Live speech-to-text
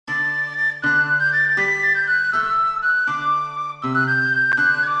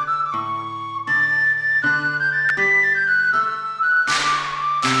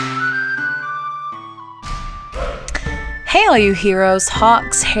Hey, all you heroes,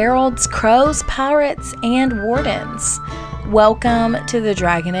 hawks, heralds, crows, pirates, and wardens. Welcome to the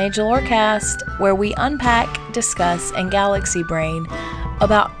Dragon Age Lorecast, where we unpack, discuss, and galaxy brain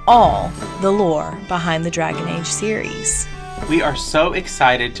about all the lore behind the Dragon Age series. We are so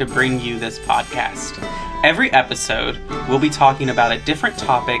excited to bring you this podcast. Every episode, we'll be talking about a different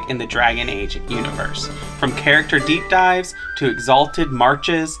topic in the Dragon Age universe, from character deep dives to Exalted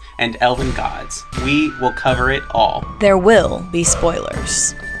Marches and Elven Gods. We will cover it all. There will be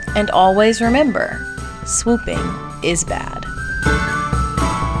spoilers. And always remember, swooping is bad.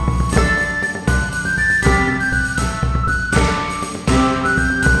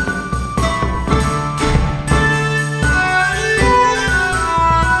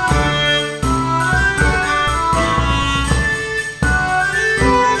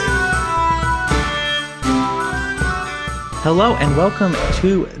 Hello and welcome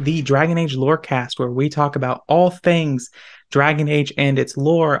to the Dragon Age Lorecast, where we talk about all things Dragon Age and its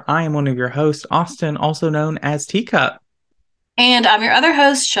lore. I am one of your hosts, Austin, also known as Teacup. And I'm your other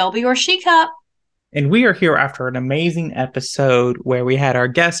host, Shelby or Shecup. And we are here after an amazing episode where we had our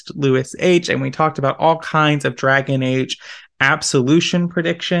guest, Lewis H., and we talked about all kinds of Dragon Age absolution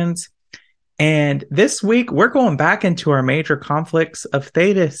predictions. And this week, we're going back into our major conflicts of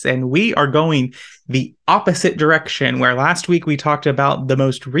Thedas, and we are going the opposite direction, where last week we talked about the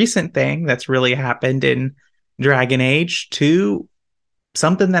most recent thing that's really happened in Dragon Age to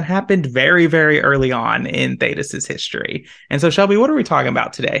something that happened very, very early on in Thedas' history. And so, Shelby, what are we talking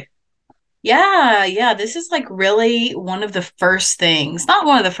about today? Yeah, this is like really one of the first things, not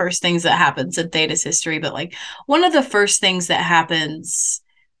one of the first things that happens in Thedas history, but like one of the first things that happens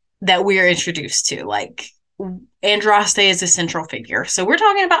that we're introduced to. Like, Andraste is a central figure. So we're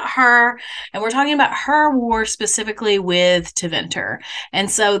talking about her, and we're talking about her war specifically with Tevinter.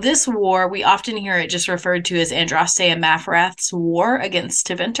 And so this war, we often hear it just referred to as Andraste and Maferath's war against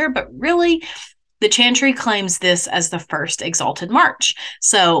Tevinter, but really the Chantry claims this as the first Exalted March.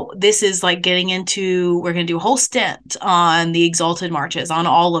 So this is like getting into, we're going to do a whole stint on the Exalted Marches, on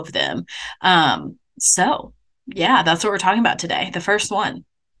all of them. So yeah, that's what we're talking about today. The first one.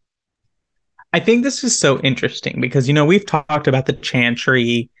 I think this is so interesting because, you know, we've talked about the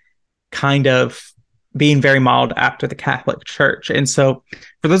Chantry kind of being very modeled after the Catholic Church. And so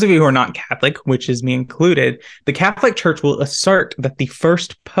for those of you who are not Catholic, which is me included, the Catholic Church will assert that the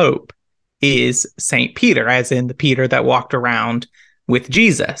first pope is St. Peter, as in the Peter that walked around with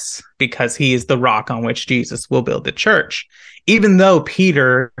Jesus, because he is the rock on which Jesus will build the church, even though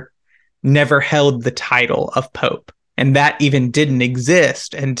Peter never held the title of pope. And that even didn't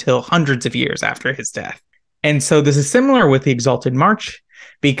exist until hundreds of years after his death. And so this is similar with the Exalted March,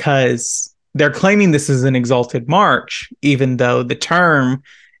 because they're claiming this is an Exalted March, even though the term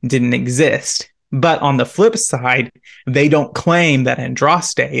didn't exist. But on the flip side, they don't claim that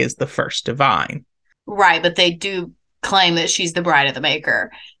Andraste is the first divine. Right, but they do claim that she's the bride of the Maker.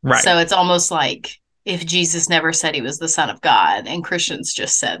 Right. So it's almost like if Jesus never said he was the Son of God, and Christians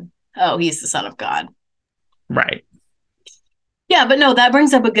just said, oh, he's the Son of God. Right. Yeah, but no, that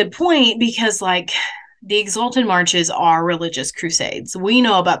brings up a good point, because like the Exalted Marches are religious crusades. We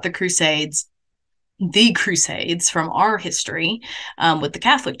know about the Crusades from our history with the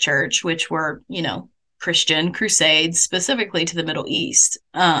Catholic Church, which were, you know, Christian crusades specifically to the Middle East.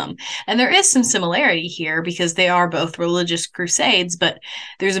 And there is some similarity here because they are both religious crusades, but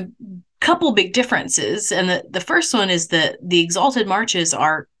there's a couple big differences. And the first one is that the Exalted Marches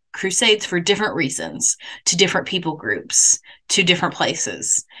are crusades for different reasons, to different people groups, to different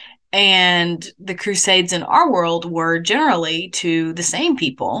places. And the crusades in our world were generally to the same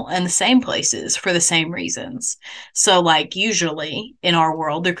people and the same places for the same reasons. So like usually in our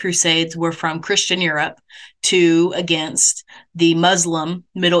world, the crusades were from Christian Europe to against the Muslim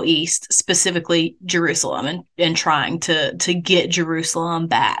Middle East, specifically Jerusalem, and trying to get Jerusalem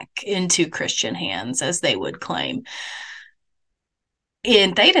back into Christian hands, as they would claim.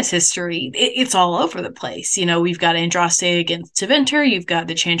 In Thedas history, it's all over the place. You know, we've got Andraste against Tevinter, you've got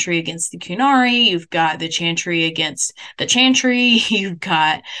the Chantry against the Qunari, you've got the Chantry against the Chantry, you've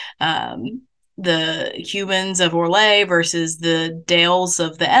got the humans of Orlais versus the Dales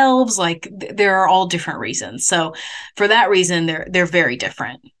of the Elves. Like, there are all different reasons. So for that reason, they're very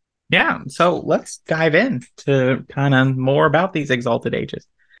different. Yeah, so let's dive in to kind of more about these Exalted Ages.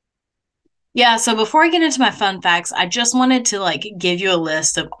 Yeah, so before I get into my fun facts, I just wanted to like give you a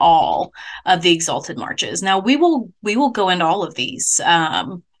list of all of the Exalted Marches. Now we will go into all of these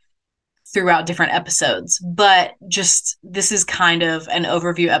throughout different episodes, but just this is kind of an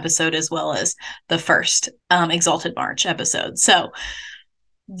overview episode as well as the first Exalted March episode. So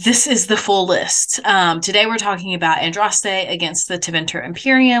This is the full list. Today we're talking about Andraste against the Tevinter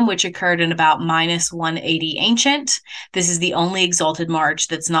Imperium, which occurred in about -180 Ancient. This is the only Exalted March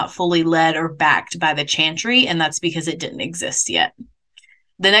that's not fully led or backed by the Chantry, and that's because it didn't exist yet.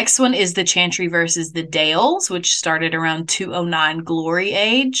 The next one is the Chantry versus the Dales, which started around 209 Glory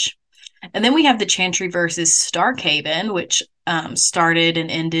Age. And then we have the Chantry versus Starkhaven, which started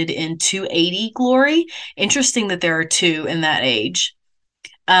and ended in 280 Glory. Interesting that there are two in that age.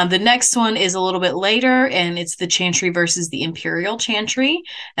 The next one is a little bit later, and it's the Chantry versus the Imperial Chantry.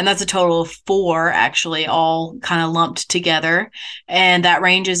 And that's a total of 4, actually, all kind of lumped together. And that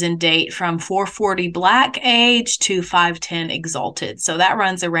ranges in date from 440 Black Age to 510 Exalted. So that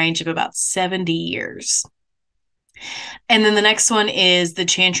runs a range of about 70 years. And then the next one is the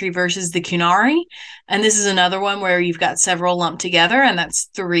Chantry versus the Cunari. And this is another one where you've got several lumped together, and that's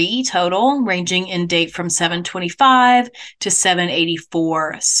 3 total, ranging in date from 725 to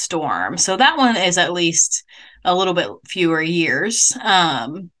 784 Storm. So that one is at least a little bit fewer years.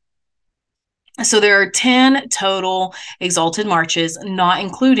 So there are 10 total Exalted Marches, not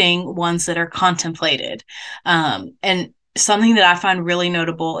including ones that are contemplated. And something that I find really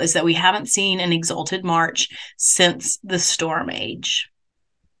notable is that we haven't seen an Exalted March since the Storm Age.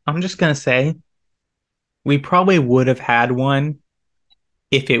 I'm just going to say, we probably would have had one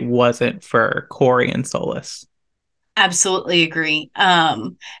if it wasn't for Corey and Solus. Absolutely agree.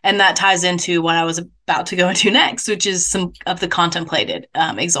 And that ties into what I was about to go into next, which is some of the contemplated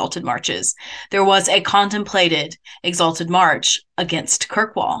Exalted Marches. There was a contemplated Exalted March against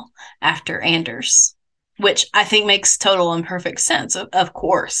Kirkwall after Anders, which I think makes total and perfect sense. Of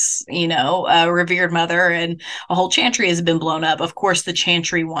course, a revered mother and a whole Chantry has been blown up. Of course, the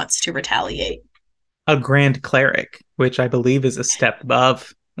Chantry wants to retaliate. A Grand Cleric, which I believe is a step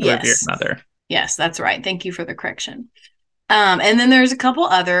above a revered mother. Yes, that's right. Thank you for the correction. And then there's a couple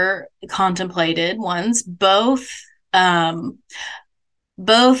other contemplated ones, both the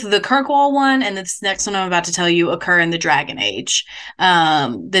Kirkwall one and this next one I'm about to tell you occur in the Dragon Age.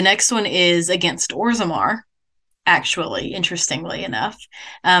 The next one is against Orzammar, actually, interestingly enough.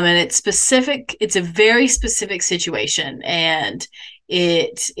 And it's specific. It's a very specific situation, and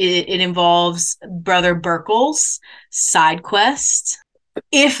it involves Brother Burkle's side quest.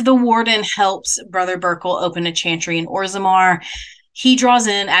 If the warden helps Brother Burkle open a Chantry in Orzammar, he draws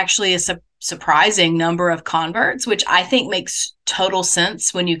in actually a surprising number of converts, which I think makes total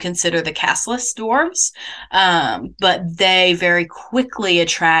sense when you consider the castless dwarves. But they very quickly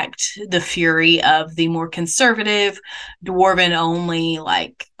attract the fury of the more conservative, dwarven only,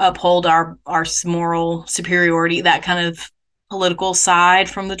 like uphold our moral superiority, that kind of political side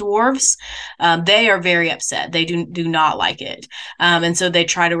from the dwarves. They are very upset. They do not like it. And so they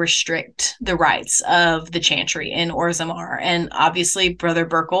try to restrict the rights of the Chantry in Orzammar. And obviously Brother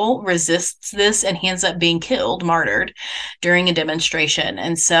Burkle resists this, and he ends up being martyred during a demonstration.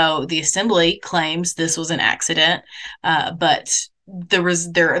 And so the assembly claims this was an accident, but there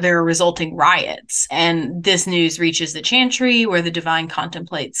are resulting riots. And this news reaches the Chantry, where the Divine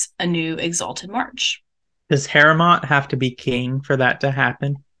contemplates a new Exalted March. Does Haremont have to be king for that to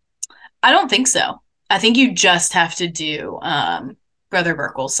happen? I don't think so. I think you just have to do Brother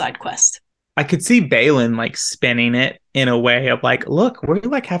Burkle's side quest. I could see Balin spinning it in a way of look, we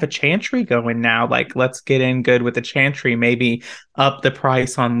have a Chantry going now. Let's get in good with the Chantry, maybe up the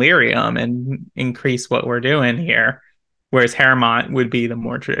price on Lyrium and increase what we're doing here. Whereas Haremont would be the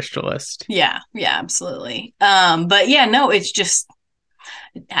more traditionalist. Yeah, absolutely. But yeah, no, it's just,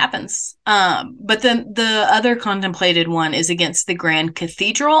 it happens. But then the other contemplated one is against the Grand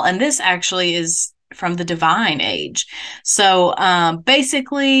Cathedral, and this actually is from the Divine Age. So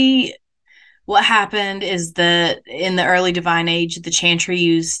basically what happened is that in the early Divine Age, the Chantry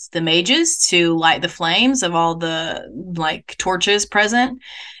used the mages to light the flames of all the torches present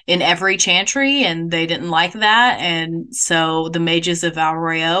in every Chantry, and they didn't like that. And so the mages of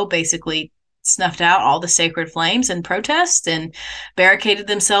Valroyo basically snuffed out all the sacred flames in protest and barricaded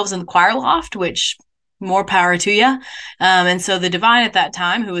themselves in the choir loft, which, more power to you. And so the Divine at that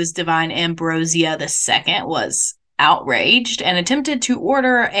time, who was Divine Ambrosia II, was outraged and attempted to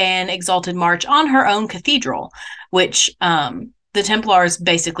order an Exalted March on her own cathedral, which the Templars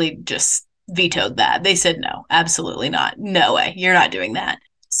basically just vetoed that. They said, no, absolutely not. No way. You're not doing that.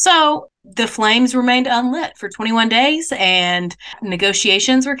 So the flames remained unlit for 21 days, and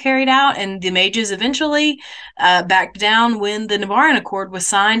negotiations were carried out, and the mages eventually backed down when the Navaran Accord was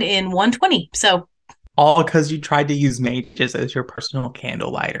signed in 120. So all because you tried to use mages as your personal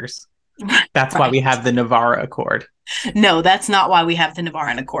candle lighters. That's right. Why we have the Navarra Accord. No, that's not why we have the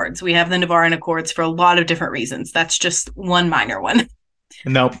Navaran Accords. We have the Navaran Accords for a lot of different reasons. That's just one minor one.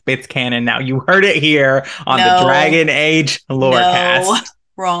 Nope, it's canon now. You heard it here on the No. Dragon Age Lorecast. No,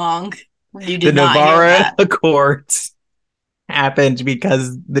 wrong. You The did not hear Navarra that. Accords happened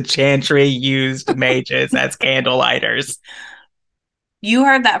because the Chantry used mages as candle lighters. You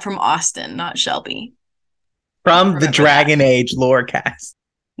heard that from Austin, not Shelby. From the Remember Dragon that. Age Lorecast.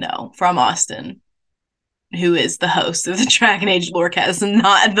 No, from Austin, who is the host of the Dragon Age Lorecast,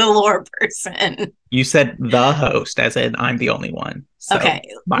 not the lore person. You said the host, as in I'm the only one. So Okay,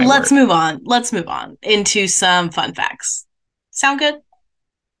 let's move on. Let's move on into some fun facts. Sound good?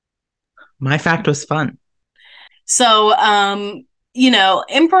 My fact was fun. So,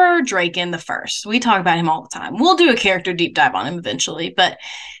 Emperor Draken the First, we talk about him all the time. We'll do a character deep dive on him eventually, but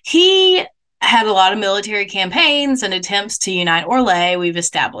he had a lot of military campaigns and attempts to unite Orlais. We've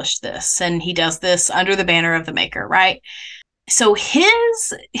established this, and he does this under the banner of the Maker, right? So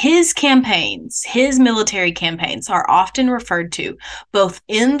his campaigns, his military campaigns are often referred to both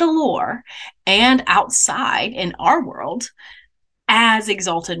in the lore and outside in our world as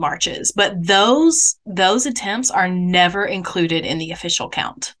Exalted Marches, but those attempts are never included in the official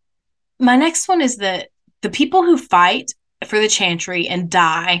count. My next one is that the people who fight for the Chantry and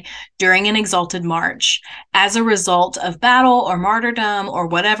die during an Exalted March as a result of battle or martyrdom or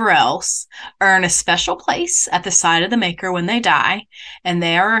whatever else earn a special place at the side of the Maker when they die, and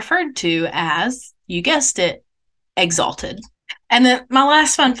they are referred to as, you guessed it, Exalted. And then my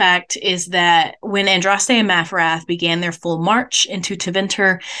last fun fact is that when Andraste and Maferath began their full march into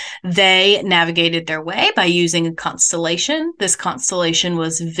Tevinter, they navigated their way by using a constellation. This constellation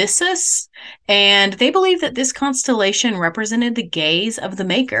was Vissus, and they believed that this constellation represented the gaze of the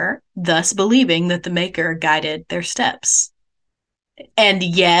Maker, thus believing that the Maker guided their steps. And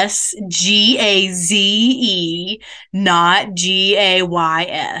yes, Gaze, not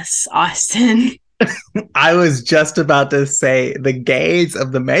Gays, Austin. I was just about to say the gaze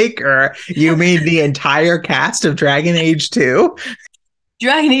of the Maker. You mean the entire cast of Dragon Age 2?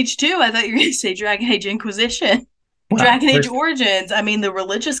 Dragon Age 2? I thought you were going to say Dragon Age Inquisition. Well, Dragon Age Origins. I mean, the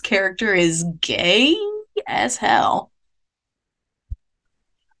religious character is gay as hell.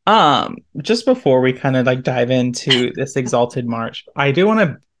 Just before we kind of like dive into this Exalted March, I do want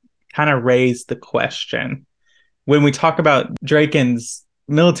to kind of raise the question. When we talk about Draken's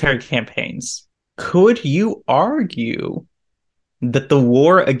military campaigns, could you argue that the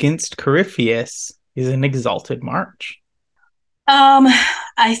war against Corypheus is an Exalted March?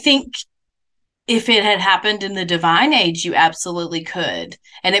 I think if it had happened in the Divine Age, you absolutely could.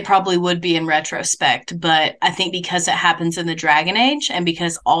 And it probably would be in retrospect. But I think because it happens in the Dragon Age and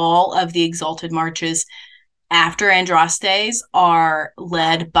because all of the Exalted Marches after Andraste's are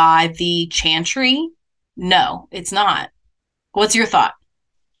led by the Chantry, no, it's not. What's your thought?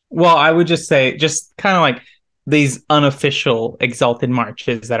 Well, I would just say, just kind of like these unofficial Exalted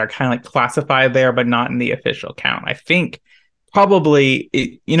Marches that are kind of like classified there, but not in the official count. I think probably,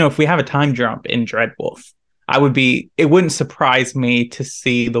 if we have a time jump in Dreadwolf, it wouldn't surprise me to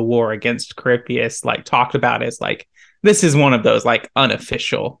see the war against Corypheus like talked about as like, this is one of those like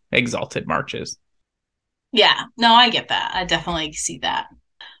unofficial Exalted Marches. Yeah, no, I get that. I definitely see that.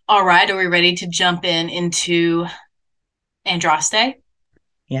 All right, are we ready to jump into Andraste?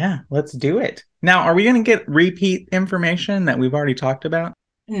 Yeah, let's do it. Now, are we going to get repeat information that we've already talked about?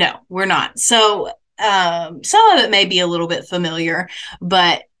 No, we're not. So some of it may be a little bit familiar,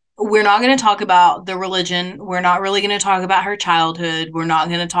 but we're not going to talk about the religion. We're not really going to talk about her childhood. We're not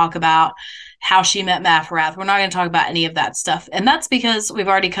going to talk about how she met Maferath. We're not going to talk about any of that stuff. And that's because we've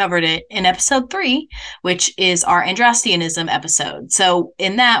already covered it in episode 3, which is our Andrastianism episode. So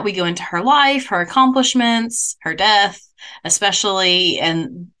in that, we go into her life, her accomplishments, her death, especially,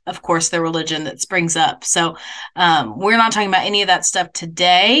 and of course the religion that springs up. So we're not talking about any of that stuff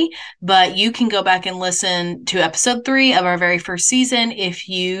today, but you can go back and listen to episode 3 of our very first season if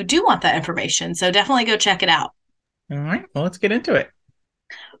you do want that information. So definitely go check it out. All right, well, let's get into it.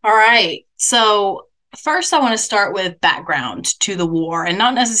 All right, so first I want to start with background to the war, and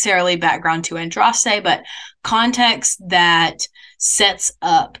not necessarily background to Andraste, but context that sets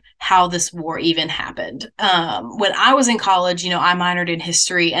up how this war even happened. When I was in college, I minored in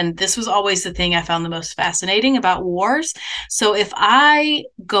history, and this was always the thing I found the most fascinating about wars. So if I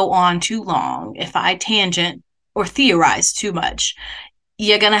go on too long, if I tangent or theorize too much,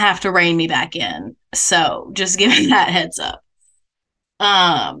 you're going to have to rein me back in. So just giving that heads up.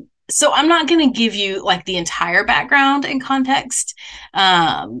 So I'm not going to give you like the entire background and context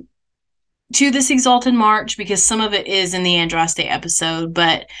to this Exalted March, because some of it is in the Andraste episode,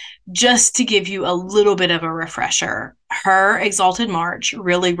 but just to give you a little bit of a refresher, her Exalted March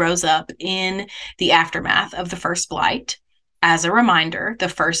really rose up in the aftermath of the First Blight. As a reminder, the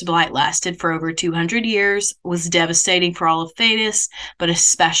first blight lasted for over 200 years, was devastating for all of Thedas, but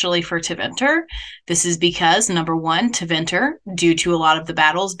especially for Tevinter. This is because, number one, Tevinter, due to a lot of the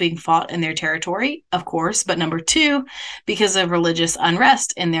battles being fought in their territory, of course, but number two, because of religious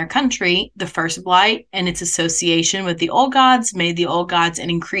unrest in their country, the first blight and its association with the old gods made the old gods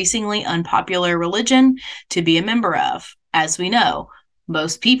an increasingly unpopular religion to be a member of. As we know,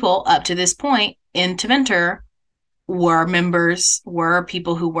 most people up to this point in Tevinter were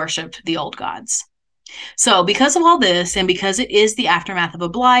people who worshipped the old gods. So because of all this, and because it is the aftermath of a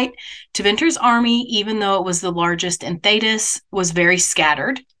blight, Tevinter's army, even though it was the largest in Thedas, was very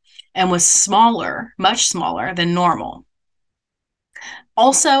scattered and was smaller, much smaller than normal.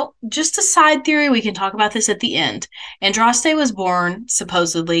 Also, just a side theory, we can talk about this at the end. Andraste was born,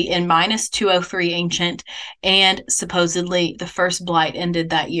 supposedly, in minus 203 Ancient, and supposedly the first blight ended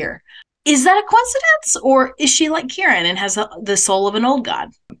that year. Is that a coincidence, or is she like Kieran and has the soul of an old god?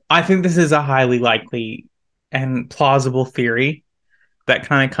 I think this is a highly likely and plausible theory that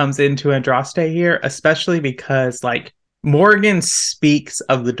kind of comes into Andraste here, especially because, like, Morgan speaks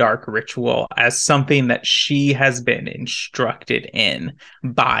of the dark ritual as something that she has been instructed in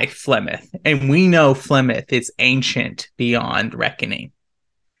by Flemeth. And we know Flemeth is ancient beyond reckoning.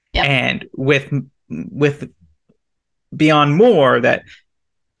 Yep. And with beyond more, that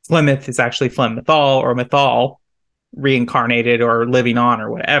Flemeth is actually Flemethal or Mythal reincarnated or living on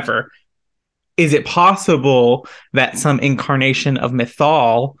or whatever. Is it possible that some incarnation of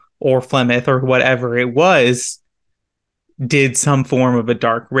Mythal or Flemeth or whatever it was did some form of a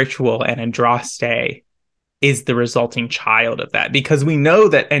dark ritual, and Andraste is the resulting child of that? Because we know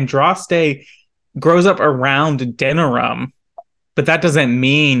that Andraste grows up around Denerim, but that doesn't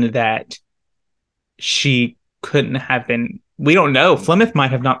mean that she couldn't have been. We don't know. Flemeth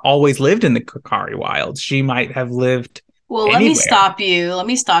might have not always lived in the Korcari wilds. She might have lived anywhere. Let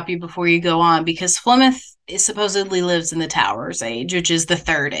me stop you before you go on, because Flemeth supposedly lives in the Towers Age, which is the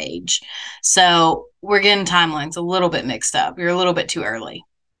Third Age. So we're getting timelines a little bit mixed up. You're a little bit too early.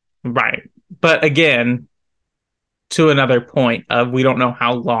 Right. But again, to another point of we don't know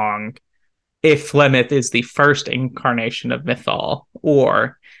how long, if Flemeth is the first incarnation of Mythal,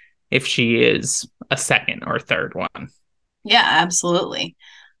 or if she is a second or third one. Yeah, absolutely.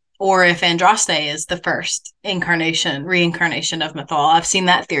 Or if Andraste is the first reincarnation of Mythal. I've seen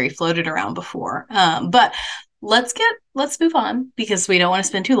that theory floated around before. But let's move on, because we don't want to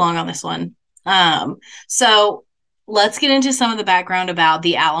spend too long on this one. So let's get into some of the background about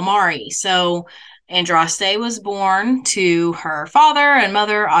the Alamari. So Andraste was born to her father and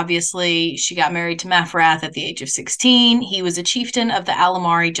mother. Obviously, she got married to Maferath at the age of 16. He was a chieftain of the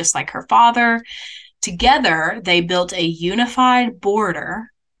Alamari, just like her father. Together, they built a unified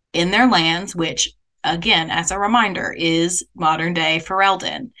border in their lands, which, again, as a reminder, is modern-day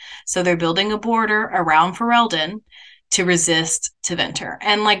Ferelden. So they're building a border around Ferelden to resist Tevinter.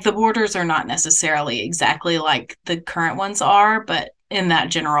 And, like, the borders are not necessarily exactly like the current ones are, but in that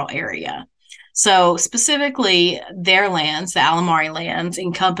general area. So specifically, their lands, the Alamari lands,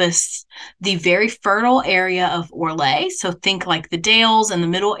 encompass the very fertile area of Orlais. So think like the Dales and the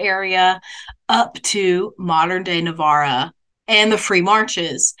middle area up to modern-day Navarra and the Free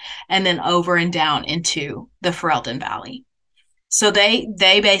Marches, and then over and down into the Ferelden Valley. So they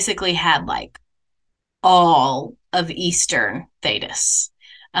basically had like all of Eastern Thedas.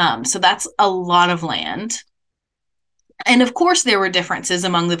 So that's a lot of land. And of course, there were differences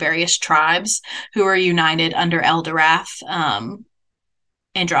among the various tribes who were united under Eldorath,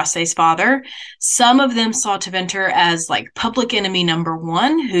 Andraste's father. Some of them saw Tevinter as like public enemy number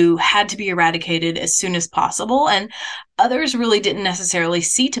one, who had to be eradicated as soon as possible. And others really didn't necessarily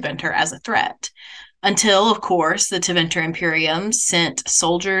see Tevinter as a threat. Until, of course, the Tevinter Imperium sent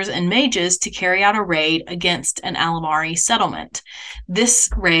soldiers and mages to carry out a raid against an Alamari settlement. This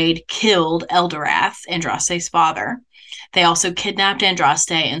raid killed Eldorath, Andraste's father. They also kidnapped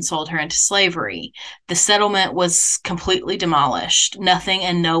Andraste and sold her into slavery. The settlement was completely demolished. Nothing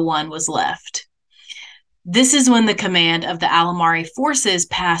and no one was left. This is when the command of the Alamari forces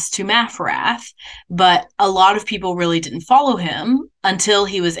passed to Maferath, but a lot of people really didn't follow him until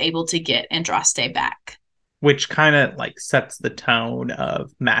he was able to get Andraste back. Which kind of like sets the tone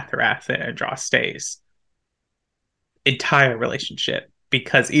of Maferath and Andraste's entire relationship,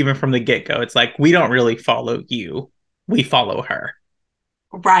 because even from the get-go, it's like, we don't really follow you. We follow her.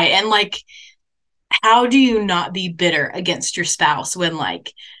 Right. And like, how do you not be bitter against your spouse when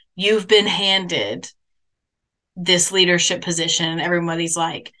like you've been handed this leadership position and everybody's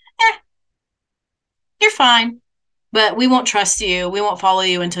like, you're fine, but we won't trust you. We won't follow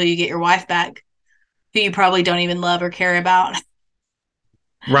you until you get your wife back. who you probably don't even love or care about.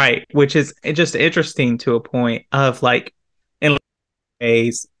 Right, which is just interesting to a point of like, in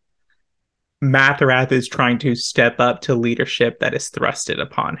ways, Maferath is trying to step up to leadership that is thrusted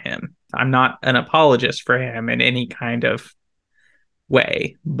upon him. I'm not an apologist for him in any kind of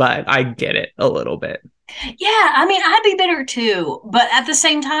way, but I get it a little bit. Yeah, I mean, I'd be bitter too, but at the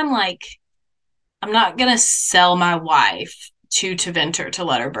same time, like, I'm not gonna sell my wife to Tevinter to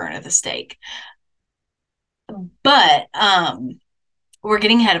let her burn at the stake. But we're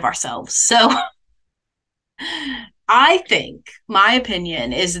getting ahead of ourselves. So I think my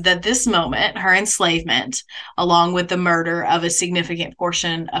opinion is that this moment, her enslavement, along with the murder of a significant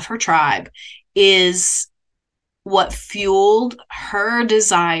portion of her tribe, is what fueled her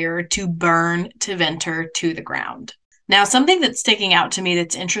desire to burn Tevinter to the ground. Now, something that's sticking out to me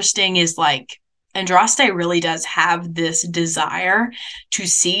that's interesting is like Andraste really does have this desire to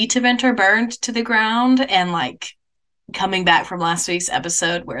see Tevinter burned to the ground, and like coming back from last week's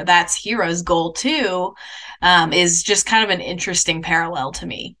episode where that's Hero's goal too, is just kind of an interesting parallel to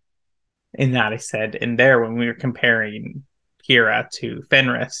me. In that I said in there when we were comparing Hera to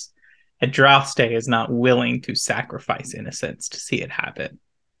Fenris, Andraste is not willing to sacrifice innocence to see it happen.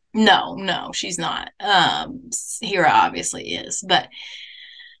 No, she's not. Hera obviously is, but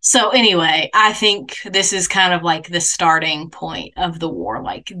so anyway, I think this is kind of like the starting point of the war.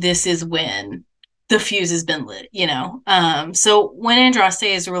 Like this is when the fuse has been lit, you know. So when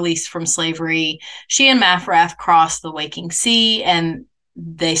Andraste is released from slavery, she and Maferath cross the waking sea and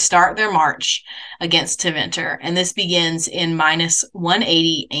they start their march against Tevinter. And this begins in minus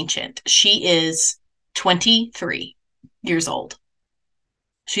 180 ancient. She is 23 years old.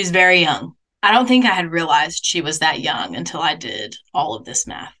 She's very young. I don't think I had realized she was that young until I did all of this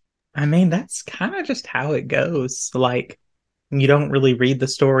math. I mean, that's kind of just how it goes. Like, you don't really read the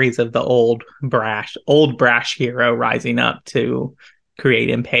stories of the old brash hero rising up to create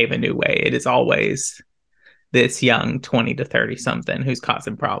and pave a new way. It is always this young 20 to 30 something who's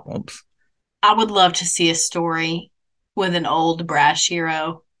causing problems. I would love to see a story with an old brash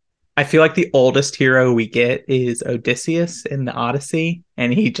hero. I feel like the oldest hero we get is Odysseus in the Odyssey,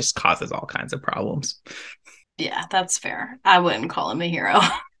 and he just causes all kinds of problems. Yeah, that's fair. I wouldn't call him a hero.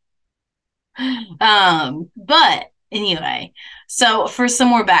 But anyway, so for some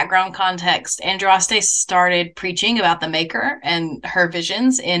more background context, Andraste started preaching about the Maker and her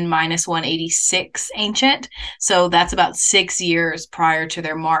visions in minus 186 ancient. So that's about 6 years prior to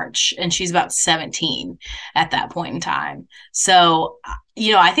their march. And she's about 17 at that point in time. So,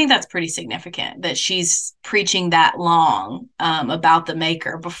 you know, I think that's pretty significant that she's preaching that long about the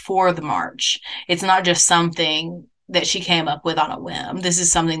Maker before the march. It's not just something that she came up with on a whim. This is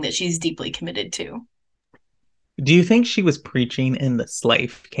something that she's deeply committed to. Do you think she was preaching in the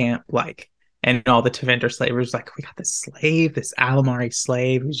slave camp, like, and all the Tevinter slavers, like, we got this slave, this Alamari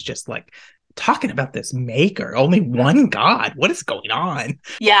slave, who's just like talking about this Maker, only one God. What is going on?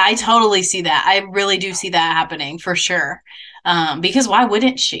 Yeah, I totally see that. I really do see that happening for sure. Because why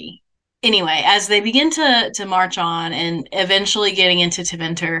wouldn't she? Anyway, as they begin to march on and eventually getting into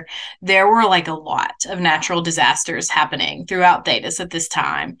Tevinter, there were like a lot of natural disasters happening throughout Thedas at this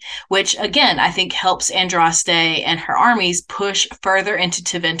time, which again, I think helps Andraste and her armies push further into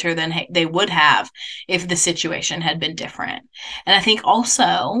Tevinter than they would have if the situation had been different. And I think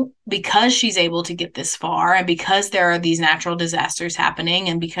also because she's able to get this far and because there are these natural disasters happening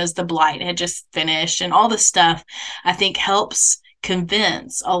and because the blight had just finished and all this stuff, I think helps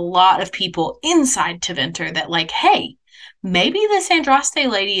convince a lot of people inside Tevinter that like, hey, maybe this Andraste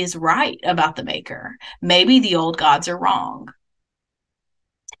lady is right about the Maker. Maybe the old gods are wrong.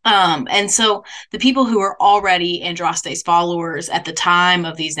 And so the people who were already Andraste's followers at the time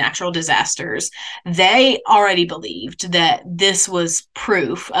of these natural disasters, they already believed that this was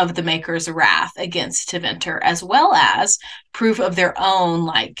proof of the Maker's wrath against Tevinter, as well as proof of their own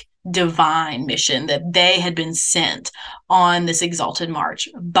like divine mission that they had been sent on this Exalted March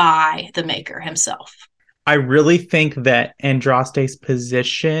by the Maker himself. I really think that Andraste's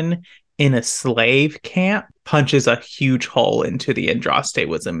position in a slave camp punches a huge hole into the Andraste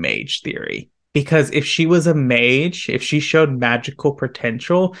was a mage theory. Because if she was a mage, if she showed magical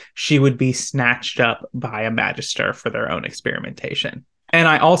potential, she would be snatched up by a magister for their own experimentation. And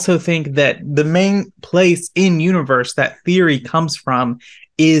I also think that the main place in universe that theory comes from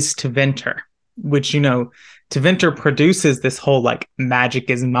is Tevinter, which, you know, Tevinter produces this whole like magic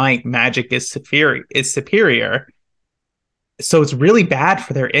is might, magic is superior. So it's really bad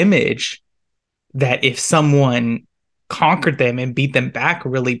for their image that if someone conquered them and beat them back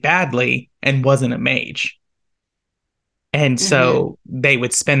really badly and wasn't a mage. And so they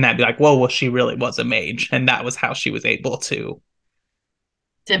would spin that, be like, well, she really was a mage. And that was how she was able to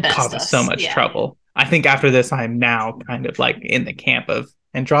cause us so much trouble. I think after this, I'm now kind of like in the camp of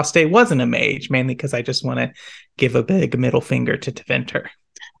Andraste wasn't a mage, mainly because I just want to give a big middle finger to Tevinter.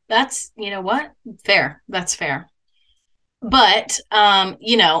 That's, you know what? Fair. That's fair. But,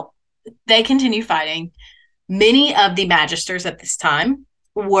 they continue fighting. Many of the magisters at this time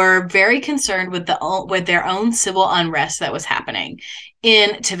were very concerned with their own civil unrest that was happening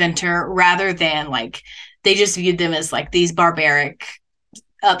in Tevinter, rather than like they just viewed them as like these barbaric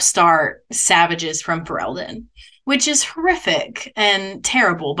upstart savages from Ferelden, which is horrific and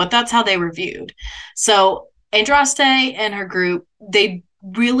terrible, but that's how they were viewed. So Andraste and her group, they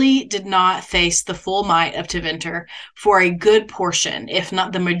really did not face the full might of Tevinter for a good portion, if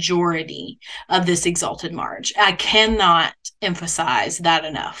not the majority, of this Exalted March. I cannot emphasize that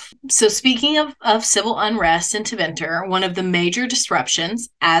enough. So speaking of civil unrest in Tevinter, one of the major disruptions,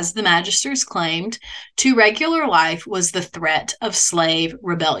 as the Magisters claimed, to regular life was the threat of slave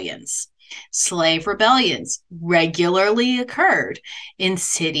rebellions. Slave rebellions regularly occurred in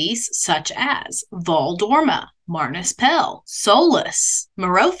cities such as Valdorma, Marnus Pell, Solus,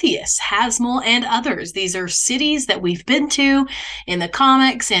 Morothius, Hasmel, and others. These are cities that we've been to in the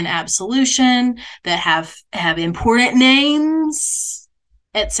comics and Absolution that have important names,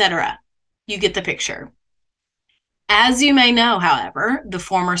 etc. You get the picture. As you may know, however, the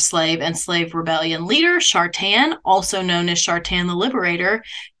former slave and slave rebellion leader, Shartan, also known as Shartan the Liberator,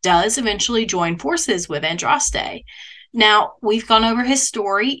 does eventually join forces with Andraste. Now, we've gone over his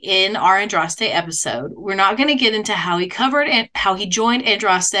story in our Andraste episode. We're not going to get into how he joined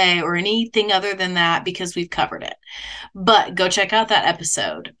Andraste or anything other than that, because we've covered it. But go check out that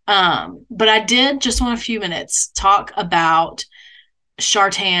episode. But I did just want a few minutes talk about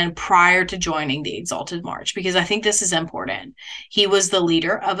Shartan prior to joining the Exalted March, because I think this is important. He was the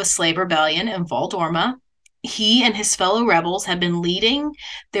leader of a slave rebellion in Valdorma. He and his fellow rebels had been leading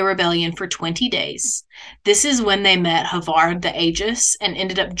their rebellion for 20 days. This is when they met Havard the Aegis and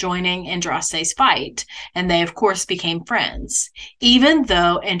ended up joining Andraste's fight, and they, of course, became friends. Even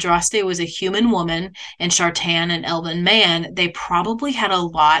though Andraste was a human woman and Shartan an elven man, they probably had a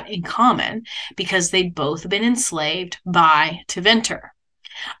lot in common because they'd both been enslaved by Tevinter.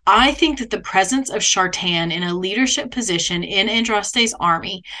 I think that the presence of Shartan in a leadership position in Andraste's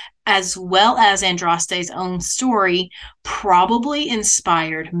army, as well as Andraste's own story, probably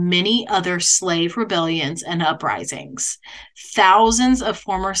inspired many other slave rebellions and uprisings. Thousands of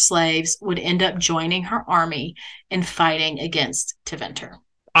former slaves would end up joining her army and fighting against Tevinter.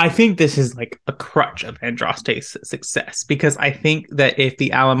 I think this is like a crutch of Andraste's success, because I think that if the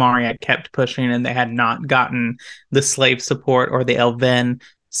Alamari had kept pushing and they had not gotten the slave support or the Elven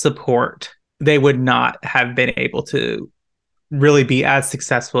support, they would not have been able to really be as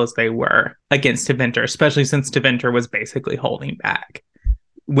successful as they were against Tevinter, especially since Tevinter was basically holding back.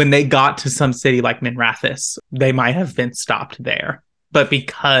 When they got to some city like Minrathous, they might have been stopped there. But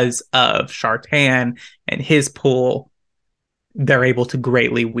because of Shartan and his pull, they're able to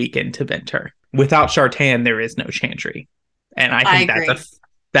greatly weaken Tevinter. Without Shartan, there is no Chantry. And I think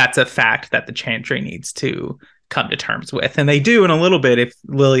that's a fact that the Chantry needs to come to terms with. And they do in a little bit if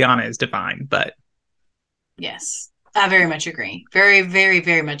Liliana is divine, but... Yes, I very much agree. Very, very,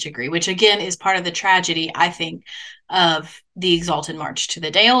 very much agree, which again is part of the tragedy, I think, of the Exalted March to the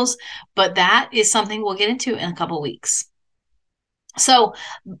Dales. But that is something we'll get into in a couple weeks. So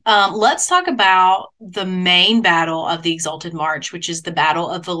let's talk about the main battle of the Exalted March, which is the Battle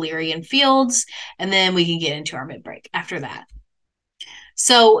of Valyrian Fields, and then we can get into our mid-break after that.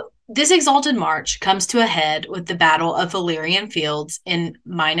 So this Exalted March comes to a head with the Battle of Valyrian Fields in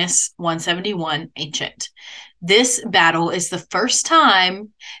 -171 Ancient. This battle is the first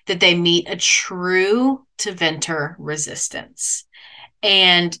time that they meet a true Tevinter resistance,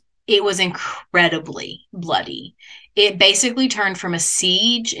 and it was incredibly bloody. It basically turned from a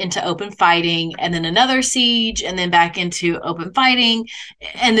siege into open fighting, and then another siege, and then back into open fighting.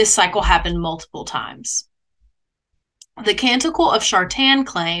 And this cycle happened multiple times. The Canticle of Shartan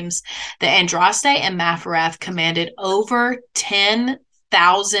claims that Andraste and Maferath commanded over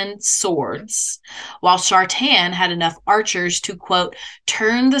 10,000 swords, while Shartan had enough archers to, quote,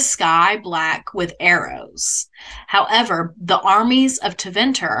 turn the sky black with arrows. However, the armies of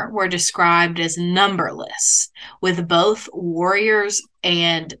Tevinter were described as numberless, with both warriors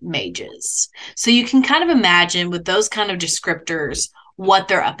and mages. So you can kind of imagine with those kind of descriptors what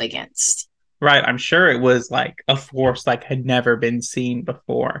they're up against. Right. I'm sure it was like a force like had never been seen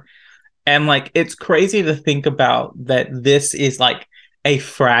before. And like, it's crazy to think about that this is like a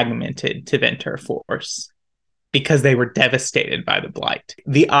fragmented Tevinter force. because they were devastated by the blight.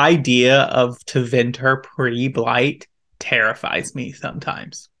 The idea of Tevinter pre-blight terrifies me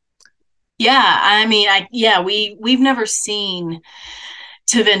sometimes. Yeah, I mean, we've never seen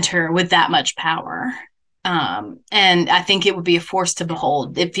Tevinter with that much power. And I think it would be a force to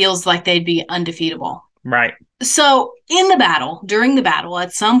behold. It feels like they'd be undefeatable. Right. So during the battle,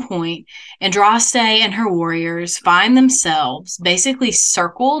 at some point, Andraste and her warriors find themselves basically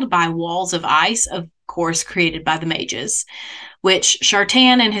circled by walls of ice, of course, created by the mages, which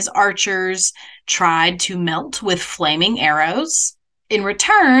Shartan and his archers tried to melt with flaming arrows. In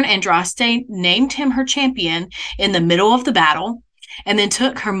return, Andraste named him her champion in the middle of the battle, and then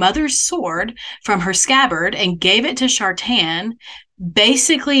took her mother's sword from her scabbard and gave it to Shartan,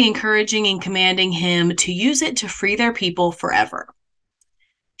 basically encouraging and commanding him to use it to free their people forever.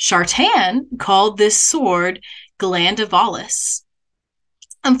 Shartan called this sword Glandivalis.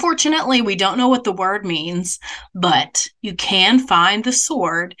 Unfortunately, we don't know what the word means, but you can find the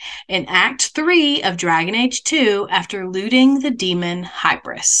sword in Act 3 of Dragon Age 2 after looting the demon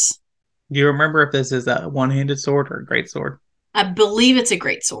Hybris. Do you remember if this is a one-handed sword or a great sword? I believe it's a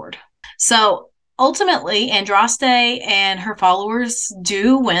great sword. So ultimately, Andraste and her followers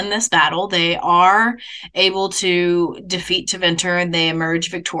do win this battle. They are able to defeat Tevinter and they emerge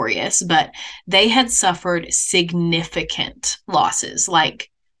victorious, but they had suffered significant losses, like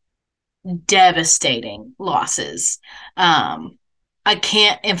devastating losses. I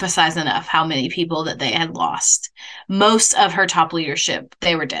can't emphasize enough how many people that they had lost. Most of her top leadership,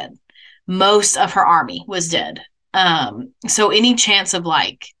 they were dead. Most of her army was dead. So any chance of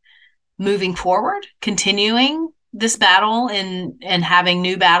like moving forward, continuing this battle and having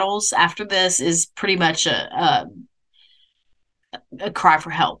new battles after this is pretty much a cry for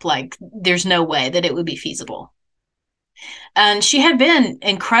help. Like there's no way that it would be feasible. And she had been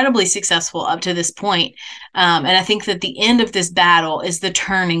incredibly successful up to this point. And I think that the end of this battle is the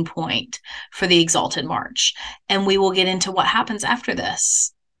turning point for the Exalted March. And we will get into what happens after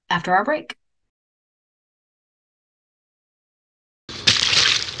this, after our break.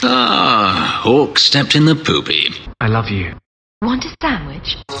 Hawk stepped in the poopy. I love you. Want a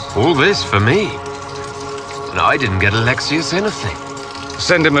sandwich? All this for me. And I didn't get Alexius anything.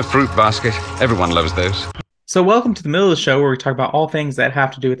 Send him a fruit basket. Everyone loves those. So welcome to the middle of the show where we talk about all things that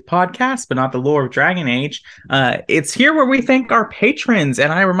have to do with the podcast, but not the lore of Dragon Age. It's here where we thank our patrons,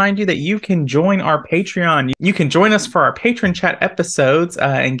 and I remind you that you can join our Patreon. You can join us for our patron chat episodes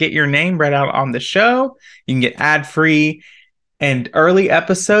and get your name read out on the show. You can get ad-free and early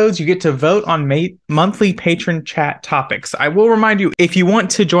episodes. You get to vote on monthly patron chat topics. I will remind you, if you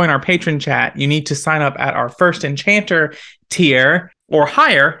want to join our patron chat, you need to sign up at our first Enchanter tier or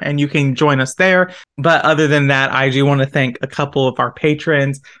higher, and you can join us there. But other than that, I do want to thank a couple of our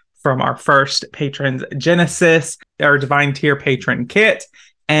patrons from our first patrons, Genesis, our Divine Tier patron, Kit,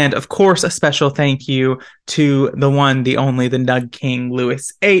 and of course, a special thank you to the one, the only, the Nug King,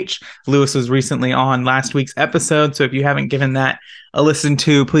 Lewis H. Lewis was recently on last week's episode, so if you haven't given that a listen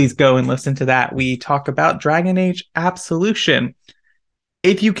to, please go and listen to that. We talk about Dragon Age Absolution.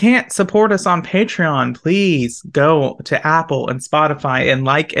 If you can't support us on Patreon, please go to Apple and Spotify and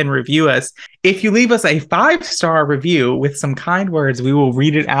like and review us. If you leave us a 5-star review with some kind words, we will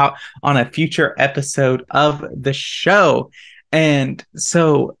read it out on a future episode of the show. And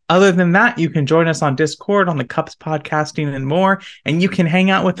so other than that, you can join us on Discord, on the Cups Podcasting and more, and you can hang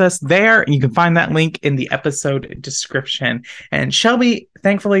out with us there. You can find that link in the episode description. And Shelby,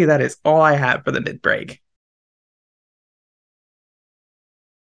 thankfully, that is all I have for the mid-break.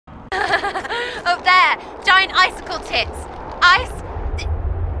 Up there, giant icicle tits.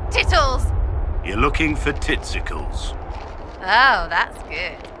 Tittles. You're looking for titsicles. Oh, that's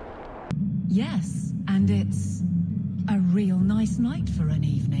good. Yes, and it's a real nice night for an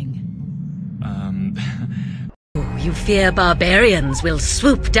evening. You fear barbarians will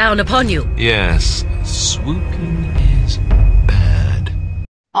swoop down upon you. Yes, swooping is bad.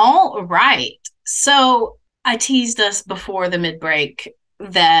 All right. So I teased us before the mid-break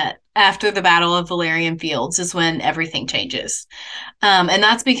that after the Battle of Valerian Fields is when everything changes. And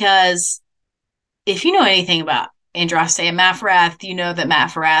that's because if you know anything about Andraste and Maferath, you know that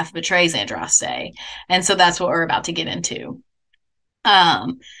Maferath betrays Andraste. And so that's what we're about to get into.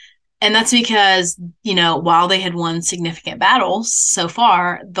 And that's because, you know, while they had won significant battles so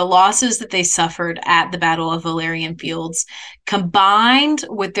far, the losses that they suffered at the Battle of Valerian Fields, combined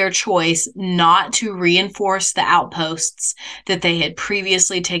with their choice not to reinforce the outposts that they had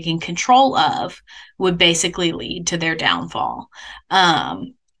previously taken control of, would basically lead to their downfall.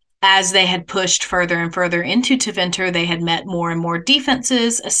 As they had pushed further and further into Tevinter, they had met more and more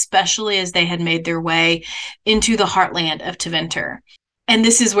defenses, especially as they had made their way into the heartland of Tevinter. And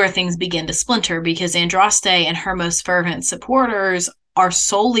this is where things begin to splinter, because Andraste and her most fervent supporters are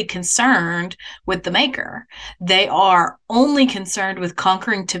solely concerned with the Maker. They are only concerned with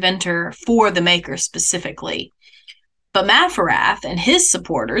conquering Tevinter for the Maker specifically. But Maferath and his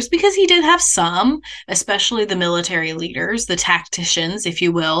supporters, because he did have some, especially the military leaders, the tacticians, if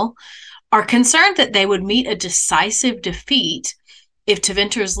you will, are concerned that they would meet a decisive defeat if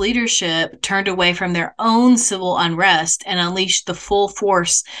Tevinter's leadership turned away from their own civil unrest and unleashed the full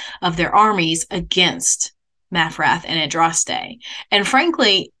force of their armies against Maferath and Andraste. And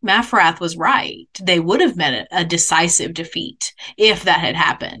frankly, Maferath was right. They would have met a decisive defeat if that had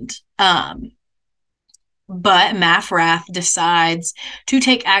happened. But Maferath decides to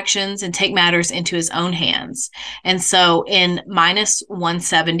take actions and take matters into his own hands. And so in minus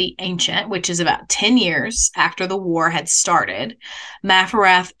 170 Ancient, which is about 10 years after the war had started,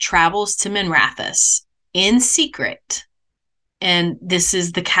 Maferath travels to Minrathous in secret. And this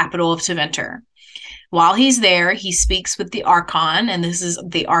is the capital of Tevinter. While he's there, he speaks with the Archon, and this is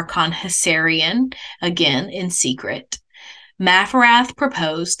the Archon Hessarian, again in secret. Maferath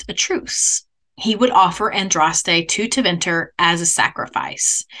proposed a truce. He would offer Andraste to Tevinter as a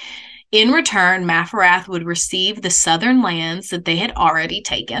sacrifice. In return, Maferath would receive the southern lands that they had already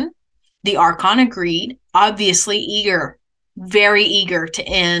taken. The Archon agreed, obviously very eager to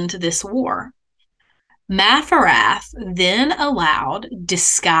end this war. Maferath then allowed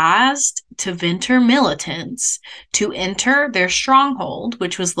disguised Tevinter militants to enter their stronghold,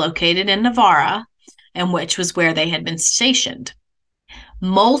 which was located in Navarra, and which was where they had been stationed.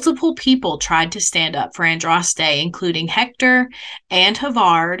 Multiple people tried to stand up for Andraste, including Hector and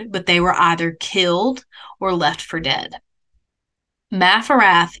Havard, but they were either killed or left for dead.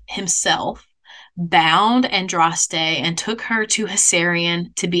 Maferath himself bound Andraste and took her to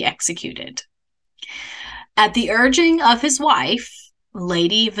Hessarian to be executed. At the urging of his wife,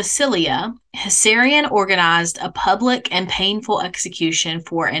 Lady Vasilia, Hessarian organized a public and painful execution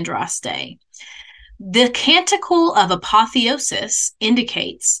for Andraste. The Canticle of Apotheosis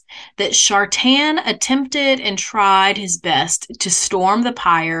indicates that Shartan attempted and tried his best to storm the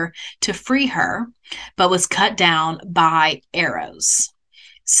pyre to free her, but was cut down by arrows.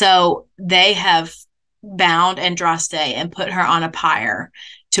 So they have bound Andraste and put her on a pyre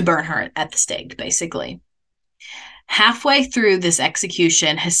to burn her at the stake, basically. Halfway through this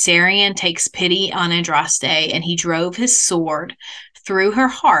execution, Hessarian takes pity on Andraste, and he drove his sword through her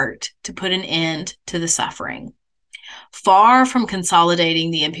heart to put an end to the suffering. Far from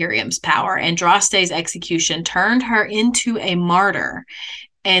consolidating the Imperium's power, Andraste's execution turned her into a martyr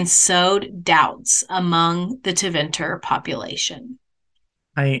and sowed doubts among the Tevinter population.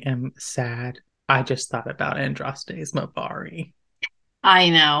 I am sad. I just thought about Andraste's Mabari. I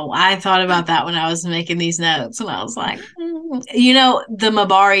know. I thought about that when I was making these notes, and I was like, You know, the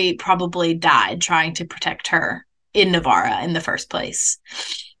Mabari probably died trying to protect her in Navarra in the first place.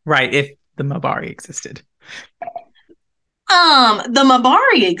 Right, if the Mabari existed. The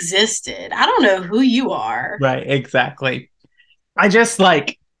Mabari existed. I don't know who you are. Right, exactly. I just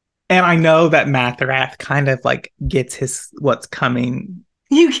and I know that Maferath kind of gets what's coming.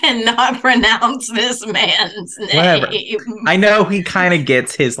 You cannot pronounce this man's name. Whatever. I know he kind of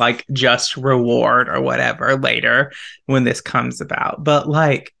gets his just reward or whatever later when this comes about. But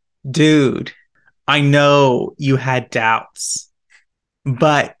dude, I know you had doubts,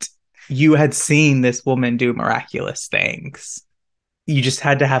 but you had seen this woman do miraculous things. You just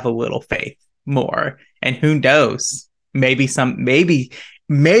had to have a little faith more. And who knows? Maybe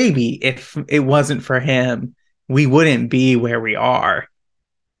if it wasn't for him, we wouldn't be where we are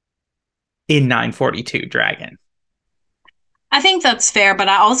in 942 Dragon. I think that's fair, but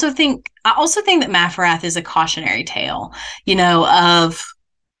I also think that Maferath is a cautionary tale, of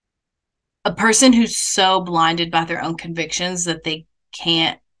a person who's so blinded by their own convictions that they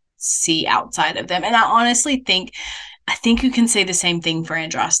can't see outside of them. And I honestly think you can say the same thing for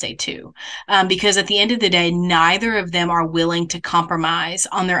Andraste too, because at the end of the day, neither of them are willing to compromise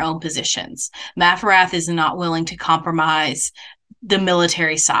on their own positions. Maferath is not willing to compromise the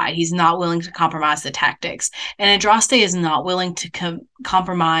military side. He's not willing to compromise the tactics. And Andraste is not willing to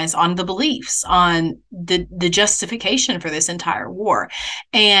compromise on the beliefs, on the justification for this entire war.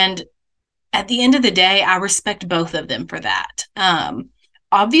 And at the end of the day, I respect both of them for that.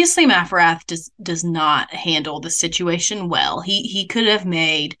 Obviously, Maferath does not handle the situation well. He could have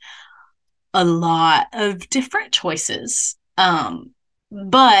made a lot of different choices.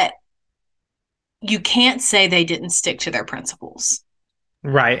 But you can't say they didn't stick to their principles.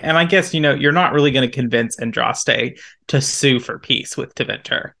 Right. And I guess, you're not really going to convince Andraste to sue for peace with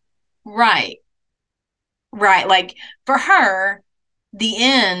Tevinter. Right. Right. Like for her, the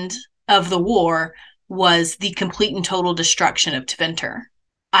end of the war was the complete and total destruction of Tevinter.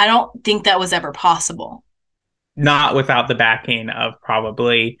 I don't think that was ever possible. Not without the backing of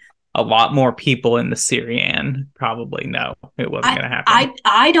probably a lot more people in the Syrian. Probably no, it wasn't going to happen.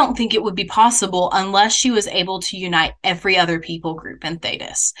 I don't think it would be possible unless she was able to unite every other people group in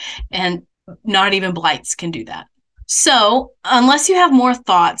Thedas. And not even Blights can do that. So, unless you have more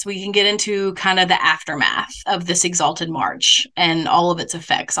thoughts, we can get into kind of the aftermath of this Exalted March and all of its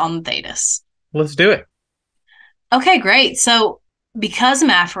effects on Thedas. Let's do it. Okay, great. So, because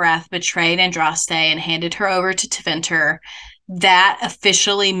Maferath betrayed Andraste and handed her over to Tevinter, that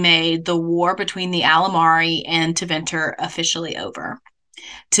officially made the war between the Alamari and Tevinter officially over.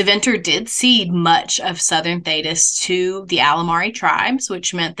 Tevinter did cede much of southern Thedas to the Alamari tribes,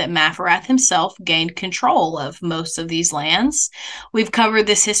 which meant that Maferath himself gained control of most of these lands. We've covered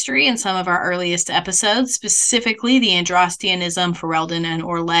this history in some of our earliest episodes, specifically the Andrastianism, Ferelden, and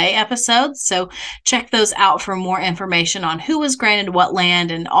Orlais episodes, so check those out for more information on who was granted what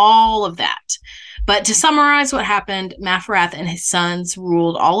land and all of that. But to summarize what happened, Maferath and his sons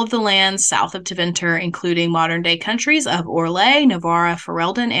ruled all of the lands south of Tevinter, including modern-day countries of Orlais, Navarra,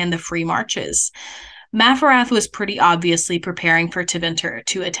 Ferelden, and the Free Marches. Maferath was pretty obviously preparing for Tevinter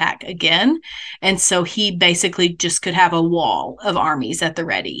to attack again, and so he basically just could have a wall of armies at the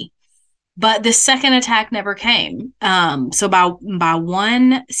ready. But the second attack never came. So by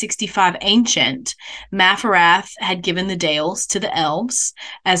 165 Ancient, Maferath had given the Dales to the Elves,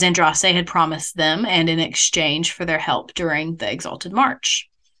 as Andraste had promised them, and in exchange for their help during the Exalted March.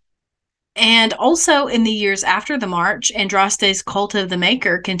 And also in the years after the march, Andraste's cult of the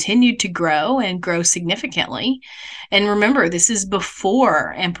Maker continued to grow and grow significantly. And remember, this is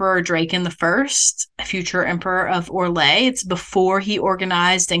before Emperor Draken I, future Emperor of Orlais. It's before he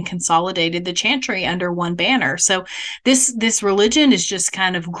organized and consolidated the Chantry under one banner. So this religion is just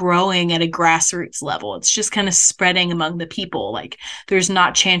kind of growing at a grassroots level. It's just kind of spreading among the people. Like there's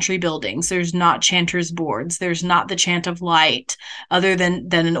not Chantry buildings, there's not Chanters boards, there's not the Chant of Light, other than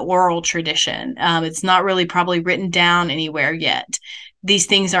an oral tradition. It's not really probably written down anywhere yet. These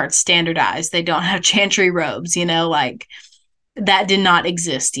things aren't standardized. They don't have Chantry robes, like that did not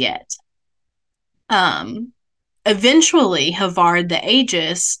exist yet. Eventually, Havard the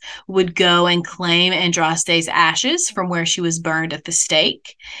Aegis would go and claim Andraste's ashes from where she was burned at the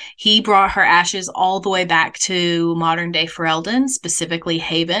stake. He brought her ashes all the way back to modern-day Ferelden, specifically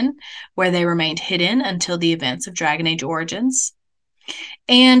Haven, where they remained hidden until the events of Dragon Age Origins.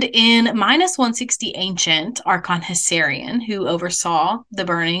 And in -160 Ancient, Archon Hessarian, who oversaw the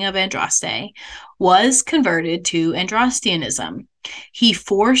burning of Andraste, was converted to Andrastianism. He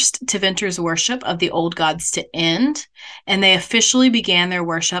forced Tevinter's worship of the old gods to end, and they officially began their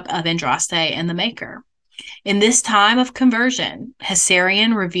worship of Andraste and the Maker. In this time of conversion,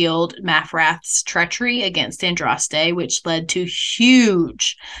 Hessarian revealed Maferath's treachery against Andraste, which led to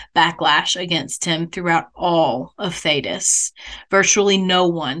huge backlash against him throughout all of Thedas. Virtually no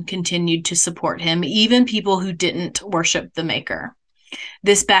one continued to support him, even people who didn't worship the Maker.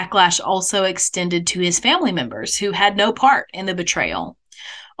 This backlash also extended to his family members, who had no part in the betrayal.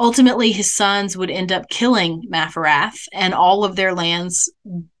 Ultimately, his sons would end up killing Maferath, and all of their lands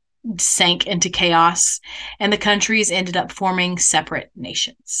sank into chaos, and the countries ended up forming separate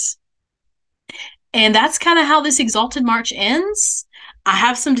nations. And that's kind of how this Exalted March ends. I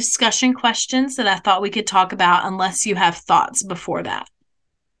have some discussion questions that I thought we could talk about, unless you have thoughts before that.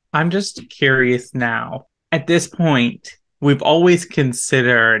 I'm just curious now. At this point, we've always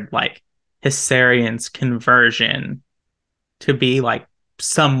considered like Hessarian's conversion to be like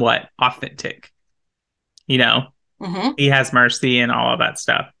somewhat authentic. He has mercy and all of that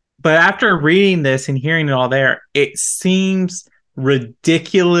stuff. But after reading this and hearing it all there, it seems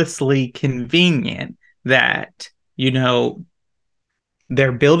ridiculously convenient that,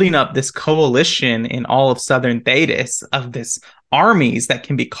 they're building up this coalition in all of southern Thedas of this armies that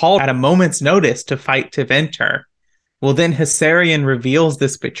can be called at a moment's notice to fight Tevinter. Well, then Hessarian reveals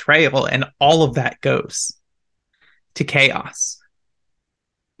this betrayal, and all of that goes to chaos.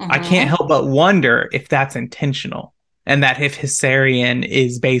 I can't help but wonder if that's intentional. And that if Hessarian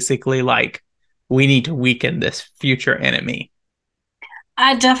is basically like, we need to weaken this future enemy.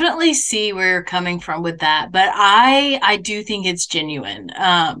 I definitely see where you're coming from with that, but I do think it's genuine.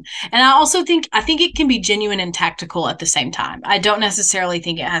 And I also think it can be genuine and tactical at the same time. I don't necessarily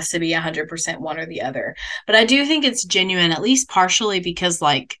think it has to be 100% one or the other, but I do think it's genuine, at least partially, because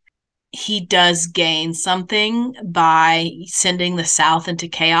like he does gain something by sending the South into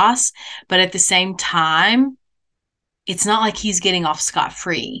chaos, but at the same time, it's not like he's getting off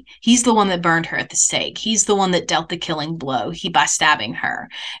scot-free. He's the one that burned her at the stake. He's the one that dealt the killing blow by stabbing her.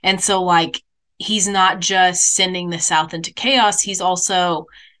 And so, like, he's not just sending the South into chaos, he's also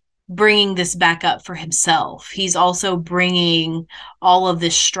bringing this back up for himself. He's also bringing all of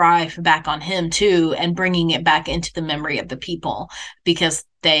this strife back on him too, and bringing it back into the memory of the people, because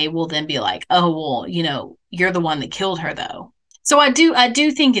they will then be like, oh, well, you know, you're the one that killed her though. So I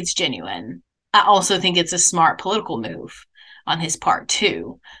do think it's genuine. I also think it's a smart political move on his part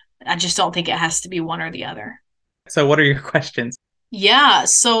too. I just don't think it has to be one or the other. So what are your questions? Yeah,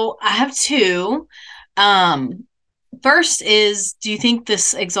 so I have two. First is, do you think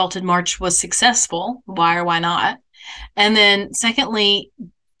this Exalted March was successful? Why or why not? And then secondly,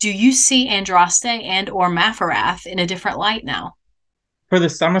 do you see Andraste and or Maferath in a different light now? For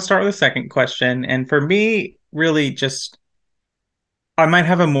this, I'm going to start with the second question. And for me, really just, I might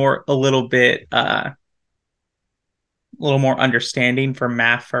have a little more understanding for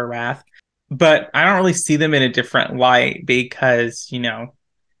Maferath, but I don't really see them in a different light because, you know,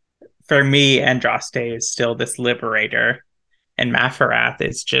 for me, Andraste is still this liberator, and Maferath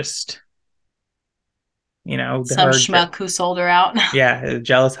is just, you know, some schmuck who sold her out. Yeah, a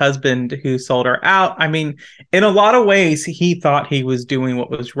jealous husband who sold her out. I mean, in a lot of ways, he thought he was doing what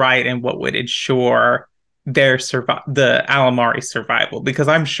was right and what would ensure the Alamari's survival, because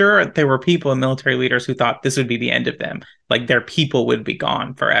I'm sure there were people and military leaders who thought this would be the end of them, like their people would be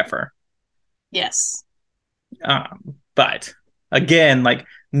gone forever. Yes. But again, like,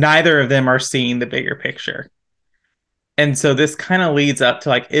 neither of them are seeing the bigger picture. And so this kind of leads up to,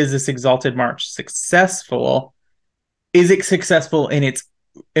 like, is this Exalted March successful? Is it successful in its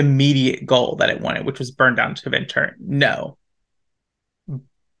immediate goal that it wanted, which was burn down Tevinter? No.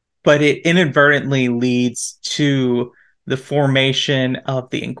 But it inadvertently leads to the formation of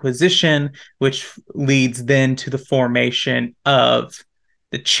the Inquisition, which leads then to the formation of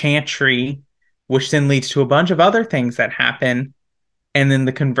the Chantry, which then leads to a bunch of other things that happen. And then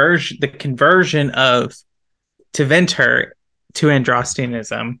the conversion of Tevinter to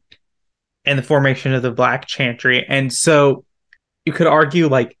Andrastianism and the formation of the Black Chantry. And so you could argue,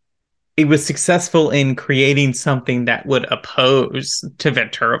 like, it was successful in creating something that would oppose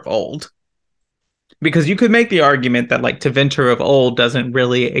Tevinter of old. Because you could make the argument that, like, Tevinter of old doesn't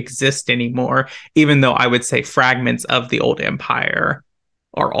really exist anymore, even though I would say fragments of the old empire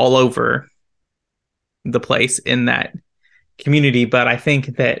are all over the place in that community. But I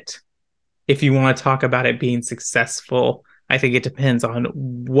think that if you want to talk about it being successful, I think it depends on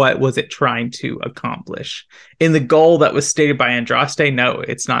what was it trying to accomplish. In the goal that was stated by Andraste, no,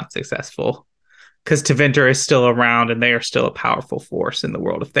 it's not successful, because Tevinter is still around and they are still a powerful force in the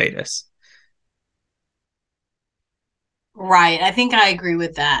world of Thedas. Right. I think I agree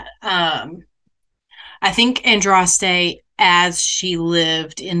with that. I think Andraste, as she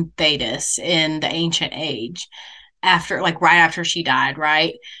lived in Thedas in the ancient age, right after she died,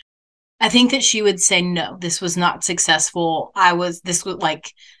 right? I think that she would say, no, this was not successful. This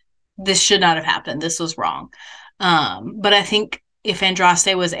should not have happened. This was wrong. But I think if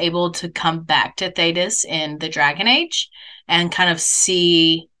Andraste was able to come back to Thedas in the Dragon Age and kind of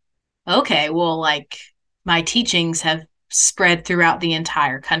see, okay, well, like, my teachings have spread throughout the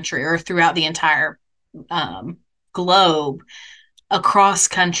entire country, or throughout the entire globe, across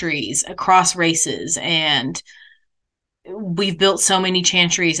countries, across races, and we've built so many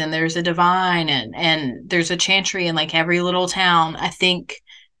chantries, and there's a divine and there's a chantry in, like, every little town. I think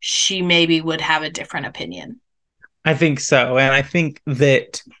she maybe would have a different opinion. I think so. And I think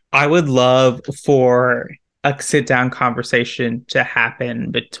that I would love for a sit-down conversation to happen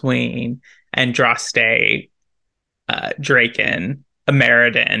between Andraste, Draken,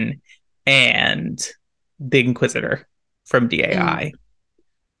 Ameridan, and the Inquisitor from DAI.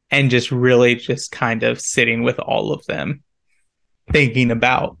 And just really just kind of sitting with all of them, thinking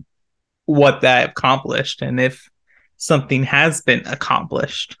about what that accomplished and if something has been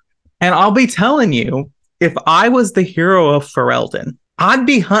accomplished. And I'll be telling you, if I was the hero of Ferelden, I'd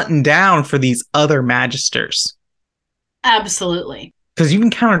be hunting down for these other magisters. Absolutely. Because you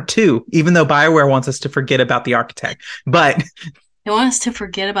can counter two, even though BioWare wants us to forget about the architect. But they want us to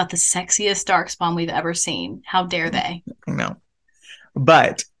forget about the sexiest darkspawn we've ever seen. How dare they? No.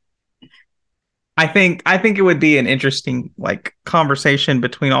 But I think it would be an interesting, like, conversation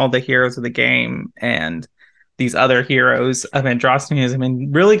between all the heroes of the game and these other heroes of Andrastianism,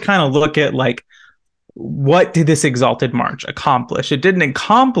 and really kind of look at, like, what did this Exalted March accomplish? It didn't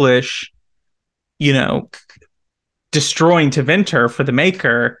accomplish, you know, destroying Tevinter for the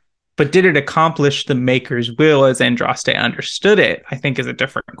Maker, But did it accomplish the Maker's will as Andraste understood it, I think is a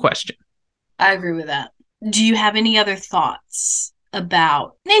different question. I agree with that. Do you have any other thoughts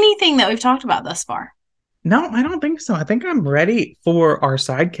about anything that we've talked about thus far? No, I don't think so. I think I'm ready for our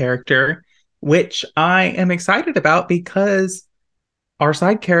side character, which I am excited about because our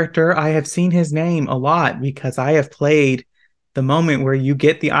side character, I have seen his name a lot because I have played the moment where you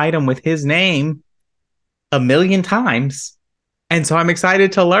get the item with his name a million times. And so I'm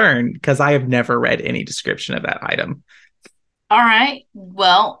excited to learn because I have never read any description of that item. All right.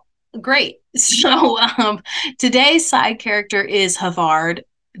 Well, great. So today's side character is Havard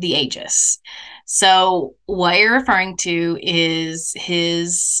the Aegis. So what you're referring to is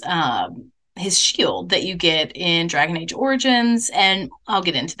his shield that you get in Dragon Age Origins, and I'll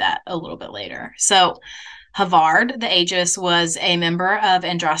get into that a little bit later. So Havard the Aegis was a member of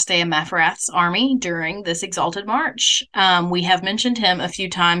Andraste and Maferath's army during this Exalted March. We have mentioned him a few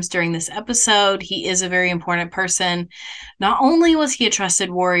times during this episode. He is a very important person. Not only was he a trusted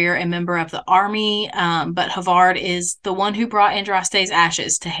warrior and member of the army, but Havard is the one who brought Andraste's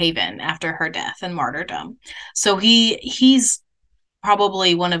ashes to Haven after her death and martyrdom. So he's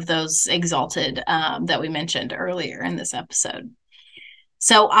probably one of those exalted that we mentioned earlier in this episode.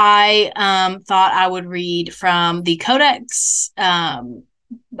 So I thought I would read from the Codex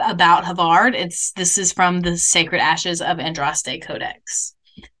about Havard. This is from the Sacred Ashes of Andraste Codex.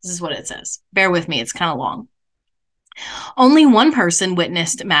 This is what it says. Bear with me, it's kind of long. Only one person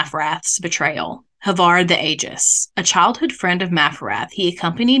witnessed Maferath's betrayal, Havard the Aegis. A childhood friend of Maferath, he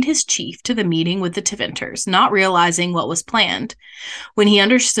accompanied his chief to the meeting with the Tevinters, not realizing what was planned. When he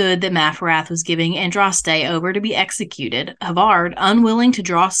understood that Maferath was giving Andraste over to be executed, Havard, unwilling to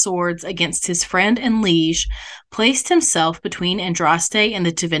draw swords against his friend and liege, placed himself between Andraste and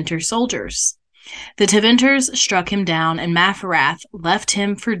the Tevinter soldiers. The Tevinters struck him down, and Maferath left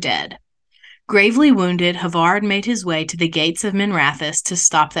him for dead. Gravely wounded, Havard made his way to the gates of Minrathous to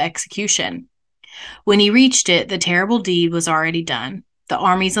stop the execution. When he reached it, the terrible deed was already done. The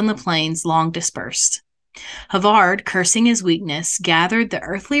armies on the plains long dispersed. Havard, cursing his weakness, gathered the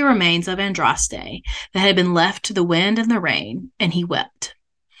earthly remains of Andraste that had been left to the wind and the rain, and he wept.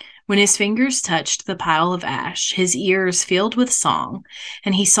 When his fingers touched the pile of ash, his ears filled with song,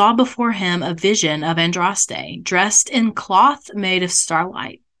 and he saw before him a vision of Andraste, dressed in cloth made of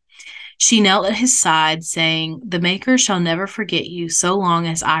starlight. She knelt at his side, saying, "The Maker shall never forget you so long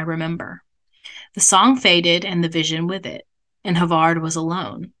as I remember." The song faded and the vision with it, and Havard was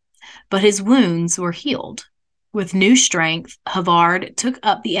alone. But his wounds were healed. With new strength, Havard took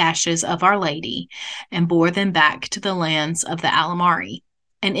up the ashes of Our Lady and bore them back to the lands of the Alamari.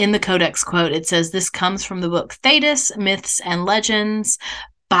 And in the Codex quote, it says this comes from the book Thedas, Myths and Legends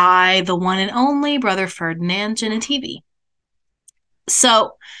by the one and only Brother Ferdinand Genetivi.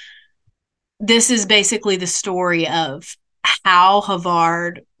 So this is basically the story of how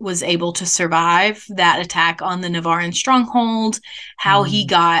Havard was able to survive that attack on the Navarran stronghold, how he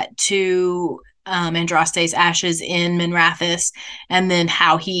got to Andraste's ashes in Minrathous, and then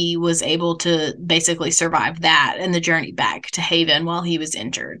how he was able to basically survive that and the journey back to Haven while he was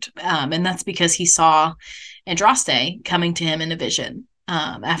injured. And that's because he saw Andraste coming to him in a vision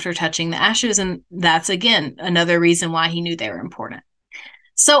after touching the ashes. And that's, again, another reason why he knew they were important.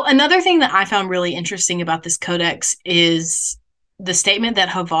 So another thing that I found really interesting about this codex is the statement that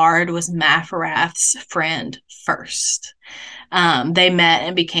Havard was Maferath's friend first. They met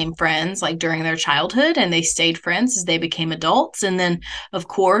and became friends like during their childhood, and they stayed friends as they became adults. And then, of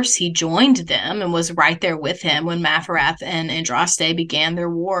course, he joined them and was right there with him when Maferath and Andraste began their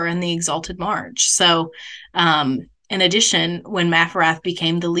war in the Exalted March. So, in addition, when Maferath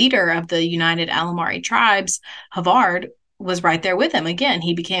became the leader of the United Alamari tribes, Havard was right there with him. Again,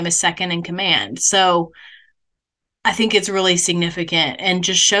 he became a second in command. So I think it's really significant and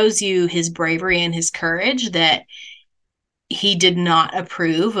just shows you his bravery and his courage that he did not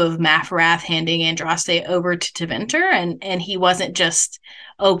approve of Maferath handing Andraste over to Tevinter, and he wasn't just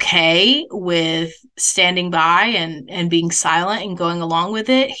okay with standing by and being silent and going along with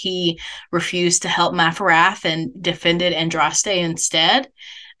it. He refused to help Maferath and defended Andraste instead.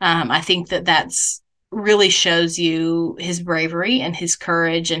 I think that's really shows you his bravery and his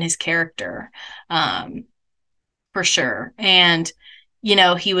courage and his character, for sure. And, you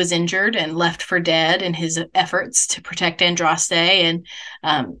know, he was injured and left for dead in his efforts to protect Andraste. And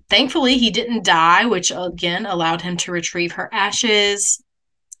thankfully, he didn't die, which again allowed him to retrieve her ashes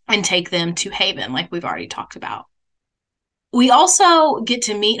and take them to Haven, like we've already talked about. We also get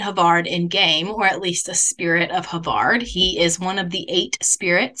to meet Havard in game, or at least a spirit of Havard. He is one of the 8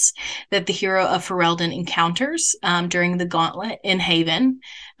 spirits that the hero of Ferelden encounters during the Gauntlet in Haven.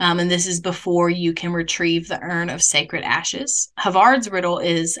 And this is before you can retrieve the Urn of Sacred Ashes. Havard's riddle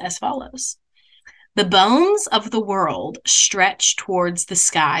is as follows. The bones of the world stretch towards the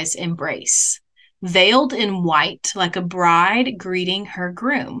sky's embrace, veiled in white like a bride greeting her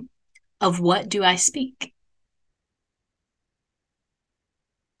groom. Of what do I speak?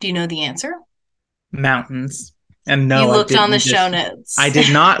 Do you know the answer? Mountains. And no, you looked on the show notes. I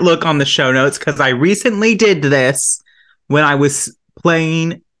did not look on the show notes because I recently did this when I was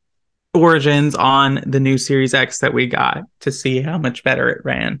playing Origins on the new Series X that we got to see how much better it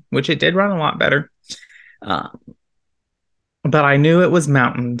ran, which it did run a lot better. But I knew it was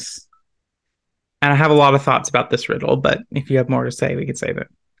mountains. And I have a lot of thoughts about this riddle, but if you have more to say, we could save it.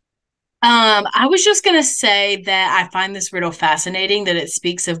 I was just going to say that I find this riddle fascinating, that it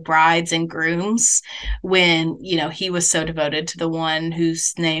speaks of brides and grooms when, he was so devoted to the one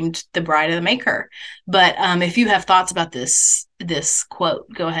who's named the Bride of the Maker. But if you have thoughts about this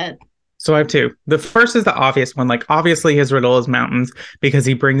quote, go ahead. So I have 2. The first is the obvious one. Like, obviously his riddle is mountains because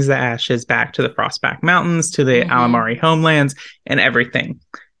he brings the ashes back to the Frostback Mountains, to the Alamari homelands and everything.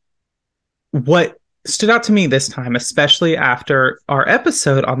 What stood out to me this time, especially after our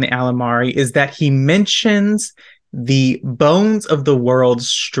episode on the Alamari, is that he mentions the bones of the world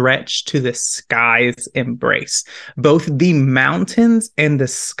stretch to the sky's embrace. Both the mountains and the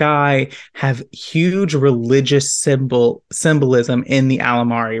sky have huge religious symbolism in the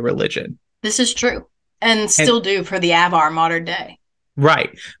Alamari religion. This is true, and still do for the Avar modern day.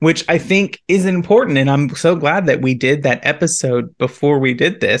 Right, which I think is important. And I'm so glad that we did that episode before we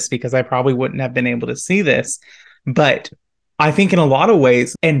did this, because I probably wouldn't have been able to see this. But I think in a lot of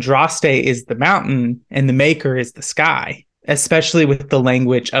ways, Andraste is the mountain and the Maker is the sky, especially with the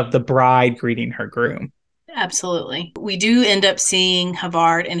language of the bride greeting her groom. Absolutely. We do end up seeing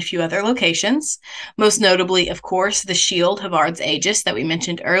Havard in a few other locations. Most notably, of course, the shield, Havard's Aegis, that we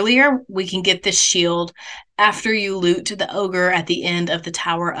mentioned earlier. We can get this shield after you loot the ogre at the end of the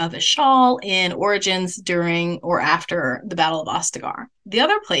Tower of Ishal in Origins during or after the Battle of Ostagar. The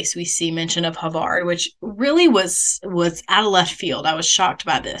other place we see mention of Havard, which really was out of left field, I was shocked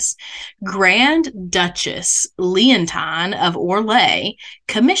by this. Grand Duchess Leontine of Orlais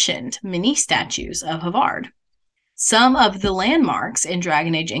commissioned many statues of Havard. Some of the landmarks in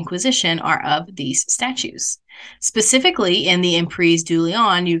Dragon Age Inquisition are of these statues. Specifically, in the Emprise du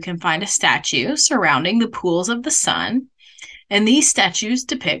Lion, you can find a statue surrounding the pools of the sun, and these statues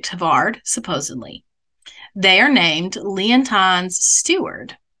depict Havard, supposedly. They are named Leontine's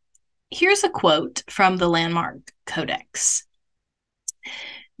Steward. Here's a quote from the Landmark Codex.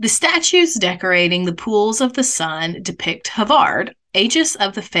 The statues decorating the pools of the sun depict Havard, Aegis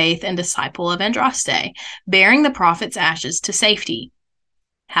of the Faith and disciple of Andraste, bearing the prophet's ashes to safety.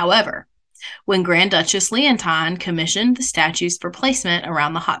 However, when Grand Duchess Leontine commissioned the statues for placement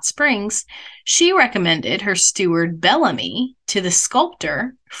around the hot springs, she recommended her steward Bellamy to the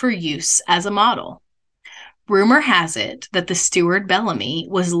sculptor for use as a model. Rumor has it that the steward Bellamy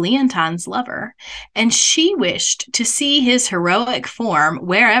was Leontine's lover, and she wished to see his heroic form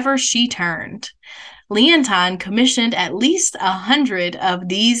wherever she turned. Leontine commissioned at least 100 of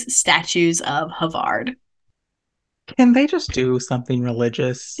these statues of Havard. Can they just do something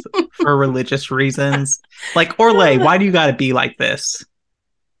religious for religious reasons? Like, Orlais, why do you got to be like this?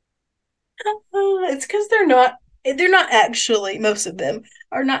 It's because they're not actually, most of them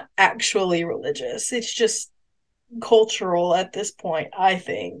are not actually religious. It's just cultural at this point, I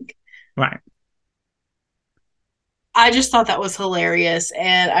think. Right. I just thought that was hilarious,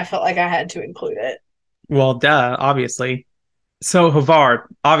 and I felt like I had to include it. Well, duh, obviously. So Havard,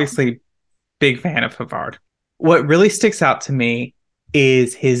 obviously big fan of Havard. What really sticks out to me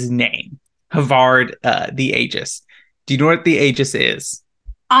is his name, Havard the Aegis. Do you know what the Aegis is?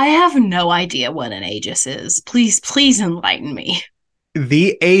 I have no idea what an Aegis is. Please enlighten me.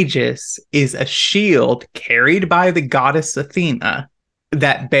 The Aegis is a shield carried by the goddess Athena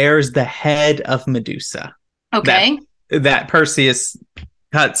that bears the head of Medusa. Okay. That Perseus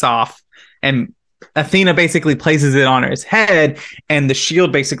cuts off, and Athena basically places it on his head, and the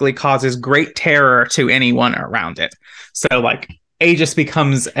shield basically causes great terror to anyone around it. So, like, Aegis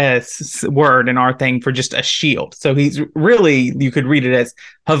becomes a word in our thing for just a shield. So he's really, you could read it as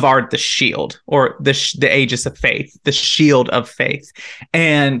Havard the Shield, or the Aegis of Faith, the Shield of Faith.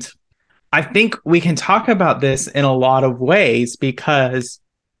 And I think we can talk about this in a lot of ways, because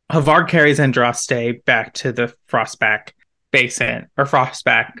Havard carries Andraste back to the Frostback Basin or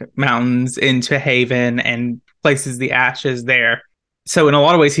Frostback Mountains into Haven and places the ashes there. So in a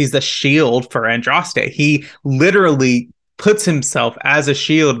lot of ways, he's the shield for Andraste. He literally puts himself as a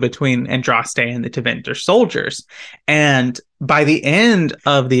shield between Andraste and the Tevinter soldiers. And by the end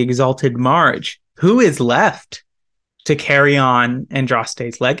of the Exalted March, who is left to carry on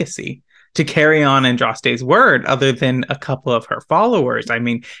Andraste's legacy, to carry on Andraste's word, other than a couple of her followers? I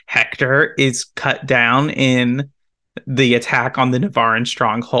mean, Hector is cut down in the attack on the Navaran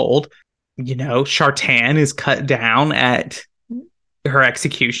stronghold. You know, Chartan is cut down at her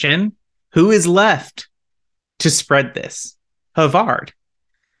execution. Who is left to spread this? Havard.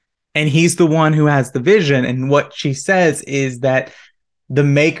 And he's the one who has the vision. And what she says is that the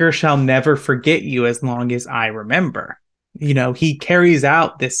Maker shall never forget you as long as I remember. You know, he carries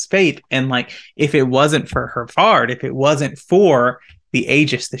out this faith. And like, if it wasn't for Havard, if it wasn't for the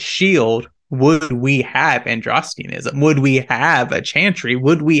Aegis, the shield, would we have Andrastianism? Would we have a Chantry?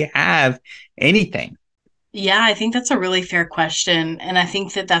 Would we have anything? Yeah, I think that's a really fair question. And I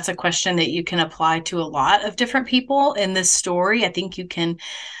think that that's a question that you can apply to a lot of different people in this story. I think you can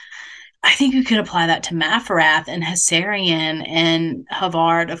apply that to Maferath and Hessarian and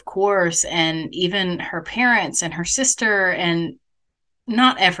Havard, of course, and even her parents and her sister, and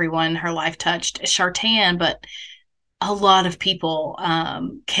not everyone her life touched, Chartan, but a lot of people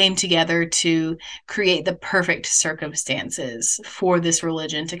came together to create the perfect circumstances for this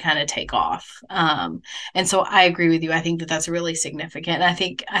religion to kind of take off. And so I agree with you. I think that that's really significant. I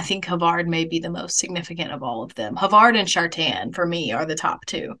think Havard may be the most significant of all of them. Havard and Chartan, for me, are the top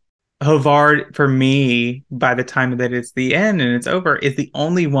two. Havard, for me, by the time that it's the end and it's over, is the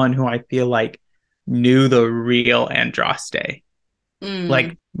only one who I feel like knew the real Andraste.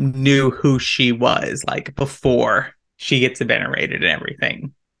 Like, knew who she was, like, before she gets venerated and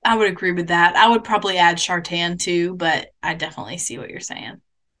everything. I would agree with that. I would probably add Chartan too, but I definitely see what you're saying.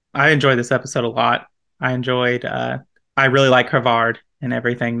 I enjoyed this episode a lot. I really like Havard and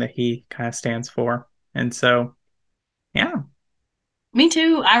everything that he kind of stands for. And so, yeah. Me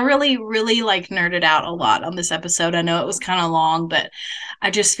too. I really, really like nerded out a lot on this episode. I know it was kind of long, but I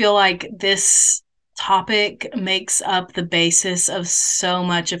just feel like this topic makes up the basis of so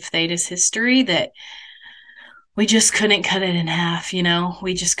much of Thedas history that we just couldn't cut it in half, you know?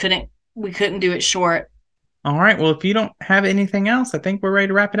 We couldn't do it short. All right. Well, if you don't have anything else, I think we're ready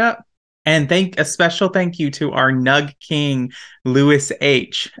to wrap it up. And a special thank you to our Nug King, Lewis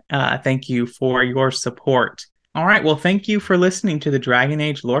H. Thank you for your support. All right. Well, thank you for listening to the Dragon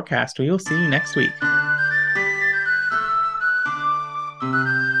Age Lorecast. We will see you next week.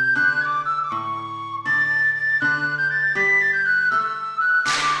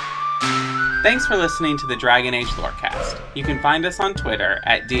 Thanks for listening to the Dragon Age Lorecast. You can find us on Twitter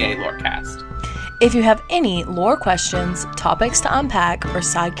at DA Lorecast. If you have any lore questions, topics to unpack, or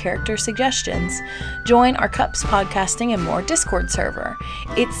side character suggestions, join our Cups Podcasting and More Discord server.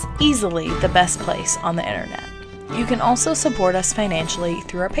 It's easily the best place on the internet. You can also support us financially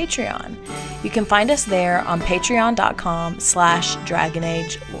through our Patreon. You can find us there on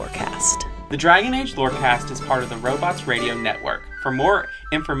patreon.com/DragonAgeLorecast. The Dragon Age Lorecast is part of the Robots Radio Network. For more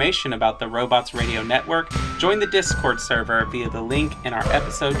information about the Robots Radio Network, join the Discord server via the link in our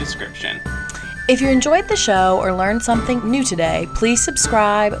episode description. If you enjoyed the show or learned something new today, please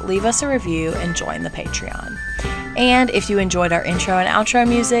subscribe, leave us a review, and join the Patreon. And if you enjoyed our intro and outro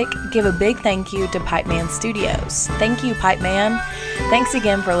music, give a big thank you to Pipeman Studios. Thank you, Pipeman. Thanks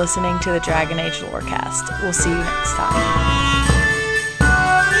again for listening to the Dragon Age Lorecast. We'll see you next time.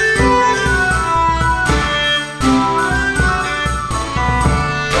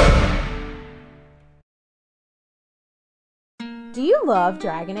 Do you love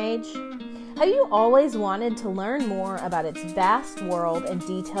Dragon Age? Have you always wanted to learn more about its vast world and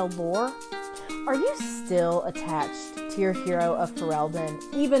detailed lore? Are you still attached to your hero of Ferelden,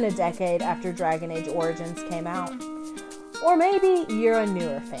 even a decade after Dragon Age Origins came out? Or maybe you're a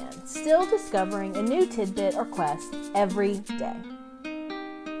newer fan, still discovering a new tidbit or quest every day.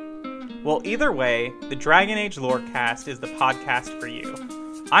 Well, either way, the Dragon Age Lorecast is the podcast for you.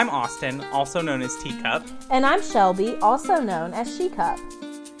 I'm Austin, also known as Teacup. And I'm Shelby, also known as Shecup.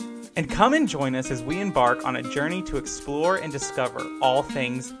 And come and join us as we embark on a journey to explore and discover all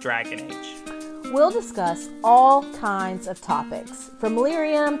things Dragon Age. We'll discuss all kinds of topics, from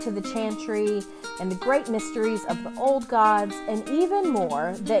Lyrium to the Chantry and the great mysteries of the old gods, and even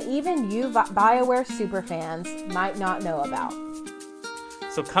more that even you BioWare superfans might not know about.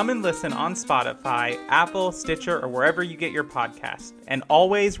 So come and listen on Spotify, Apple, Stitcher, or wherever you get your podcast. And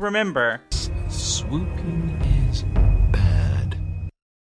always remember, swooping